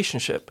a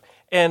relationship,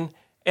 and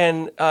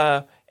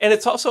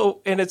it's also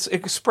it's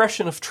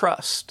expression of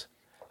trust.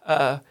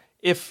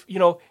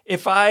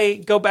 If I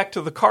go back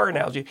to the car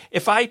analogy,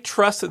 if I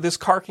trust that this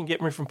car can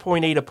get me from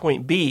point A to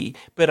point B,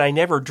 but I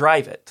never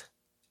drive it,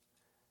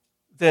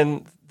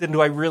 then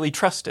do I really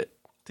trust it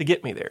to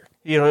get me there?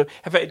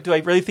 Do I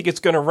really think it's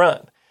going to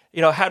run?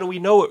 How do we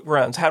know it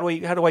runs? How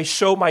do I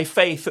show my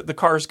faith that the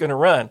car is going to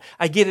run?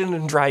 I get in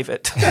and drive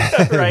it,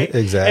 right?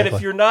 Exactly. And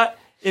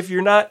if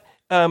you're not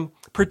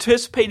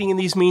participating in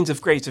these means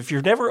of grace, if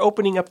you're never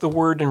opening up the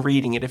Word and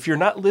reading it, if you're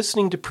not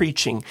listening to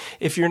preaching,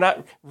 if you're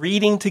not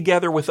reading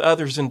together with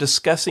others and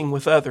discussing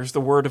with others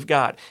the Word of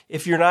God,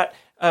 if you're not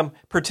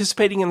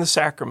participating in the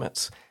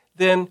sacraments,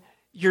 then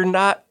you're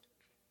not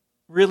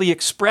really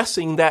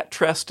expressing that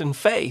trust and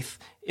faith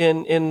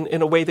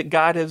in a way that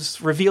God has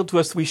revealed to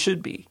us we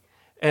should be.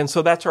 And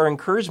so that's our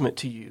encouragement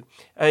to you.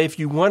 If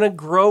you want to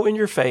grow in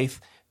your faith,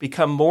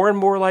 become more and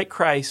more like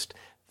Christ,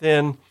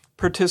 then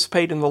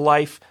participate in the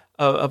life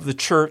of the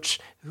church,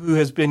 who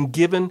has been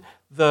given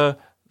the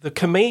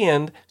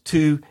command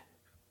to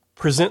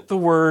present the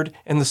word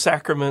and the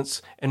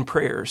sacraments and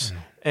prayers.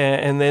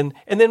 And then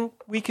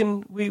we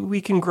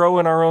can grow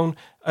in our own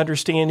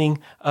understanding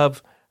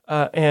of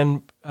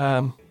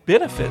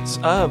benefits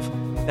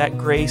of that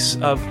grace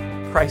of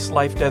Christ's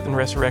life, death, and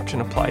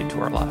resurrection applied to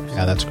our lives.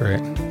 Yeah, that's great.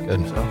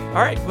 Good. So,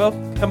 all right, well,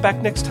 come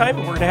back next time,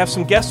 and we're going to have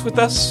some guests with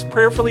us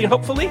prayerfully and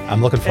hopefully.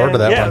 I'm looking forward to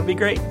that Yeah, one. it'll be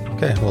great.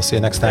 Okay, we'll see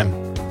you next time.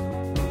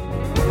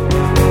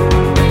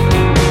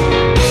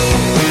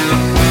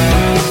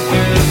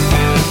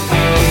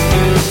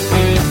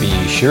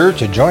 Be sure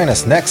to join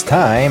us next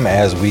time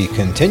as we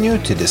continue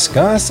to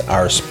discuss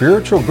our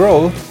spiritual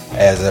growth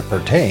as it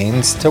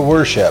pertains to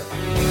worship.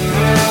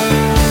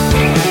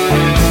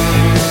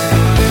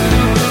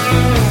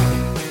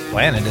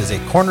 Planet is a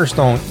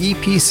Cornerstone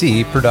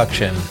EPC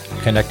production,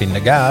 connecting to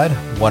God,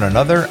 one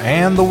another,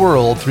 and the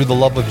world through the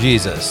love of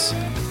Jesus.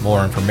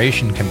 More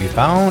information can be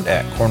found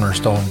at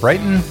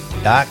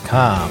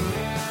cornerstonebrighton.com.